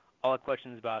all the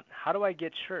questions about how do I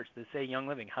get shirts that say Young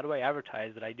Living? How do I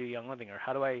advertise that I do Young Living? Or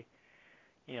how do I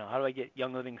get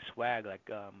Young Living swag like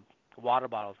water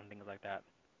bottles and things like that?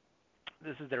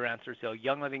 This is their answer. So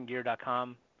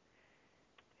younglivinggear.com.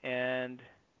 And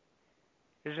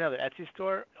here's another Etsy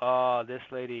store. Oh, this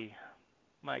lady.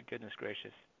 My goodness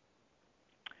gracious.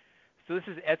 So this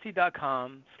is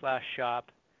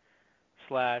etsy.com/shop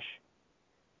slash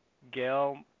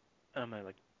Gail. I'm gonna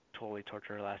like totally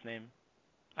torture her last name.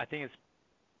 I think it's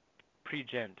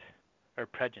Pregent or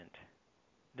Pregent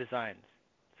Designs.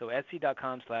 So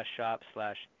etsy.com/shop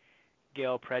slash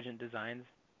Gail Pregent Designs.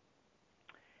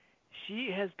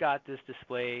 She has got this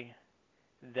display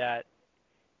that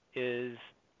is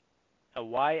a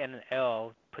Y and an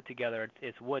L put together.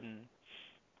 It's wooden,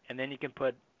 and then you can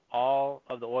put all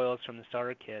of the oils from the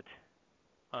starter kit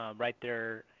right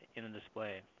there in the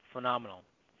display. Phenomenal,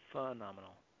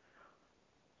 phenomenal.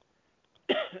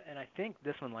 And I think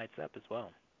this one lights up as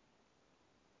well.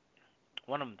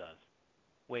 One of them does.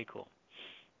 Way cool.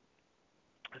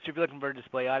 So if you're looking for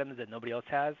display items that nobody else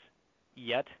has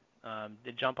yet,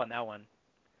 to jump on that one.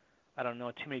 I don't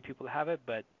know too many people have it,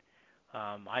 but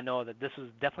I know that this was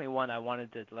definitely one I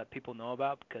wanted to let people know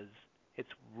about because it's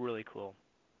really cool.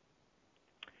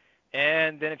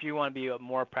 And then if you want to be a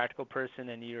more practical person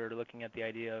and you're looking at the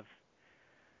idea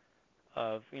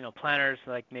of planners,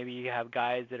 like maybe you have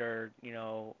guys that are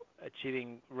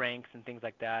achieving ranks and things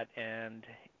like that, and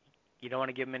you don't want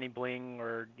to give them any bling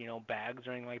or bags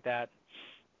or anything like that.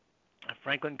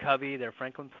 Franklin Covey, their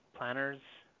Franklin planners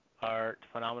are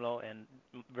phenomenal and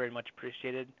very much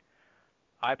appreciated.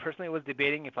 I personally was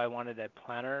debating if I wanted a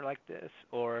planner like this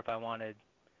or if I wanted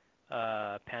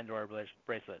a Pandora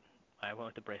bracelet. I went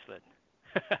with the bracelet.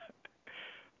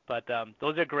 But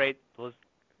those are great. Those,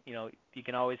 you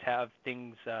can always have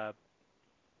things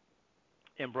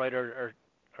embroidered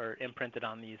or imprinted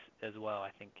on these as well,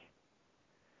 I think.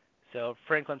 So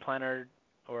Franklin Planner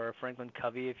or Franklin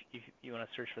Covey, if you want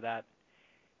to search for that.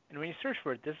 And when you search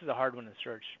for it, this is a hard one to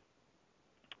search,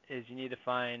 is you need to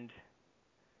find,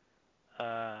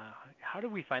 how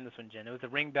did we find this one, Jen? It was the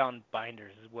ring-bound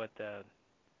binders is what the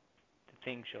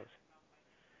thing shows.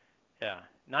 Yeah,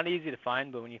 not easy to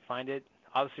find, but when you find it,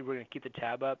 obviously we're going to keep the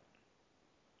tab up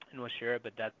and we'll share it,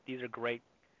 but these are great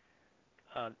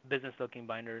business-looking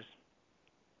binders.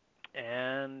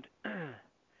 And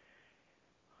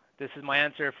this is my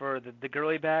answer for the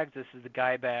girly bags. This is the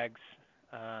guy bags.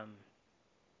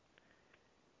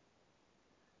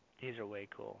 These are way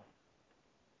cool.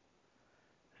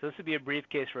 So this would be a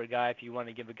briefcase for a guy if you want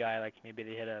to give a guy like maybe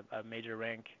they hit a major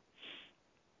rank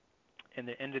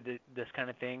into this kind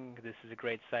of thing. This is a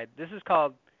great site. This is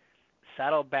called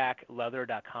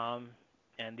saddlebackleather.com,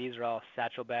 and these are all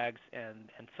satchel bags and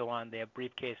so on. They have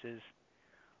briefcases.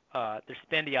 They're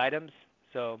spendy items,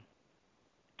 so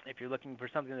if you're looking for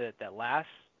something that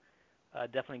lasts,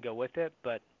 definitely go with it.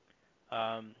 But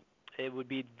it would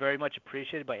be very much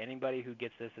appreciated by anybody who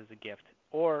gets this as a gift,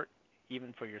 or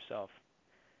even for yourself.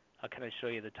 I'll kind of show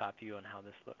you the top view on how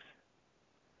this looks.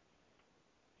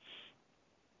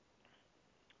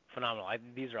 Phenomenal.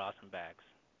 These are awesome bags.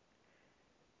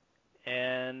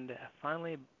 And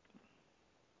finally,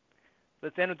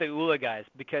 let's end with the ULA guys,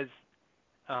 because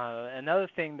another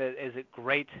thing that is a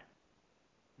great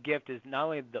gift is not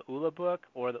only the ULA book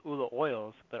or the ULA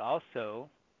oils, but also,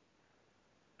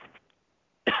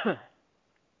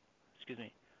 excuse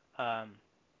me, oh,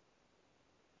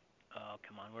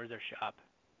 come on, where's their shop?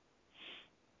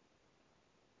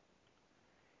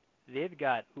 They've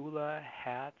got ULA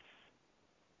hats.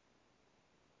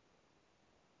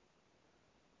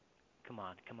 Come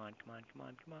on, come on, come on, come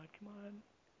on, come on, come on.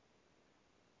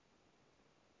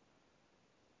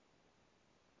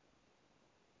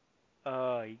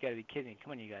 Oh, you gotta be kidding me.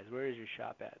 Come on, you guys. Where is your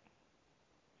shop at?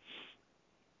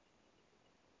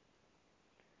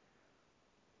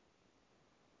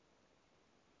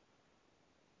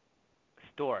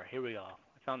 Store. Here we go.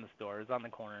 I found the store. It's on the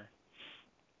corner.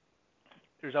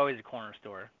 There's always a corner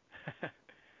store.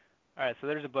 All right, so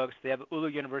there's the books. They have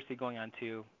ULA University going on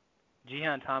too.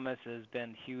 Jihan Thomas has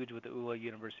been huge with the ULA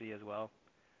University as well.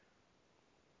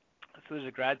 So there's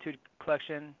a gratitude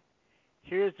collection.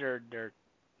 Here's their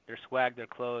swag, their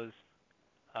clothes.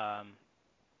 Um,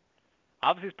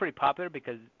 Obviously, it's pretty popular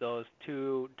because those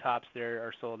two tops there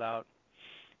are sold out.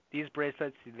 These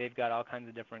bracelets, they've got all kinds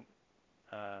of different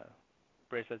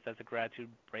bracelets. That's a gratitude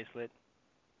bracelet.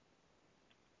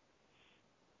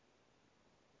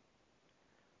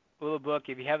 ULA book.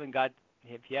 If you haven't got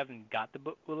the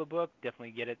ULA book,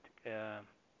 definitely get it.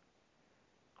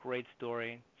 Great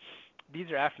story. These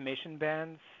are affirmation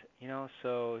bands.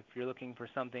 So if you're looking for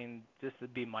something, just to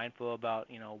be mindful about,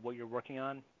 what you're working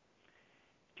on.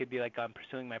 It could be like I'm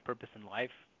pursuing my purpose in life,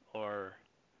 or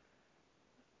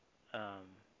um,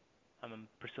 I'm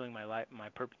pursuing my life, my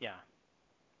purpose. Yeah,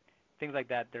 things like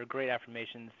that. They're great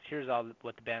affirmations. Here's all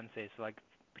what the band says. So like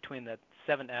between the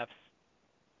 7 F's,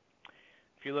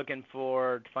 if you're looking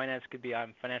for finance, could be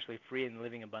I'm financially free and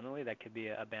living abundantly. That could be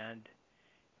a band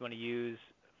you want to use.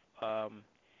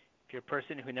 If you're a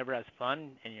person who never has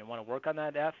fun and you want to work on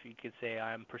that F, you could say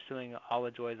I'm pursuing all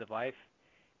the joys of life.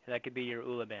 And that could be your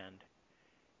ULA band.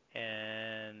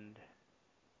 And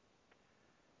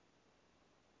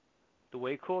the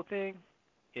way cool thing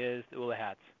is the ULA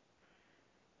hats.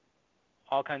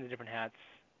 All kinds of different hats.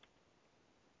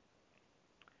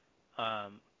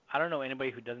 I don't know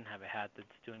anybody who doesn't have a hat that's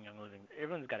doing Young Living.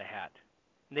 Everyone's got a hat.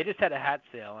 And they just had a hat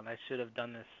sale, and I should have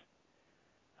done this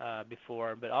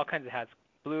before. But all kinds of hats: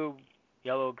 blue,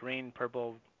 yellow, green,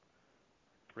 purple,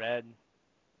 red,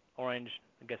 orange.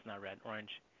 I guess not red, orange.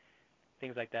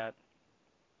 Things like that.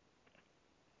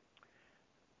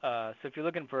 So if you're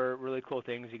looking for really cool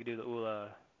things, you could do the ULA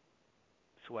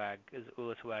swag.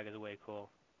 ULA swag is way cool.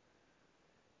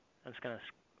 I'm just gonna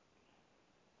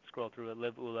scroll through it.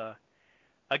 Live ULA.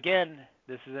 Again,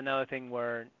 this is another thing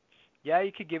where, yeah,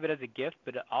 you could give it as a gift,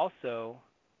 but also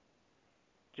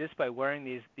just by wearing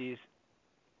these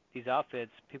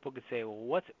outfits, people could say, well,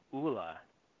 what's ULA?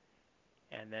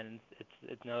 And then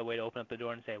it's another way to open up the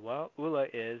door and say, well, ULA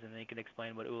is, and then you can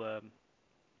explain what ULA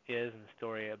is and the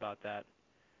story about that.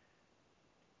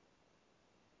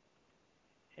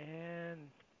 And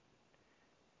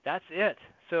that's it.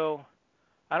 So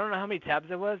I don't know how many tabs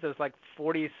there was. There was like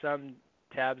 40 some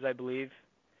tabs, I believe.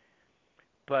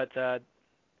 But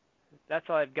that's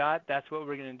all I've got. That's what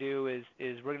we're going to do is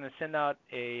we're going to send out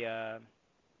a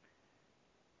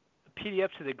PDF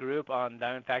to the group on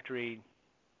Diamond Factory.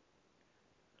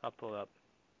 I'll pull it up.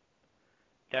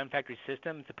 Diamond Factory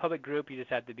System. It's a public group. You just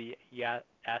have to be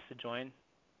asked to join.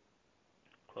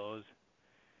 Close.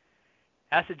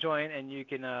 Asked to join, and you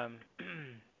can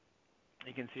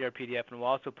you can see our PDF, and we'll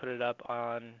also put it up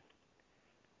on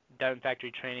Diamond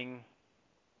Factory Training.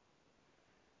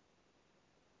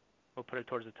 We'll put it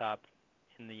towards the top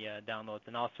in the downloads,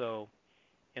 and also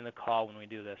in the call when we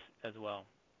do this as well.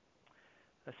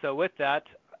 So with that,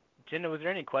 Jinnah, was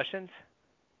there any questions?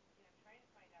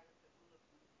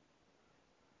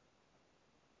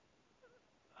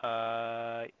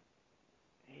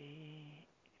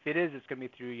 If it is, it's going to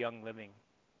be through Young Living.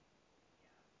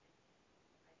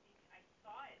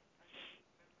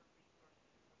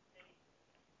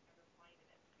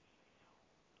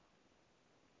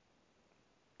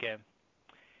 Okay.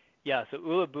 Yeah, so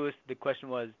ULA Boost, the question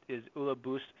was, is ULA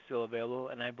Boost still available?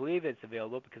 And I believe it's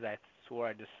available because I swore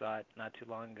I just saw it not too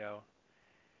long ago.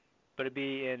 But it'd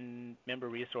be in member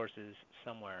resources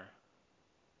somewhere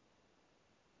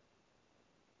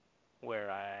where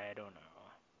I don't know.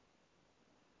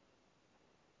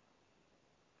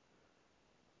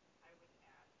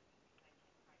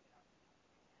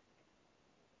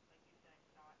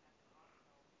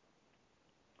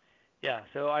 Yeah,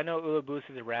 so I know ULA Boost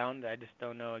is around. I just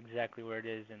don't know exactly where it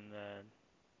is in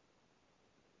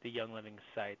the Young Living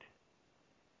site.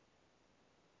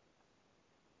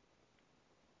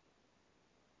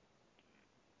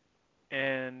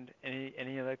 And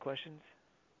any other questions?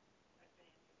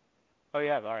 Oh,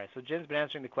 yeah. All right. So Jen's been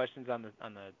answering the questions on the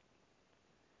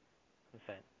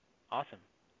site. Awesome.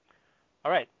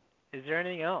 All right. Is there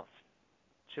anything else?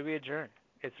 Should we adjourn?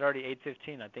 It's already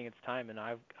 8:15. I think it's time, and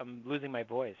I'm losing my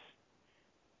voice.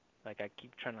 Like I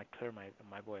keep trying to clear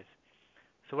my voice.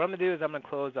 So what I'm gonna do is I'm gonna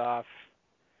close off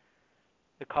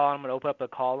the call. I'm gonna open up the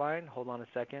call line. Hold on a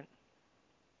second.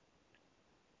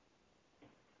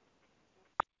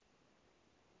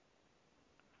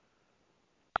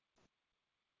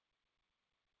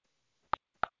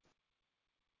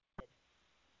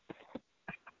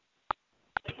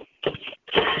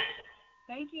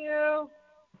 Thank you.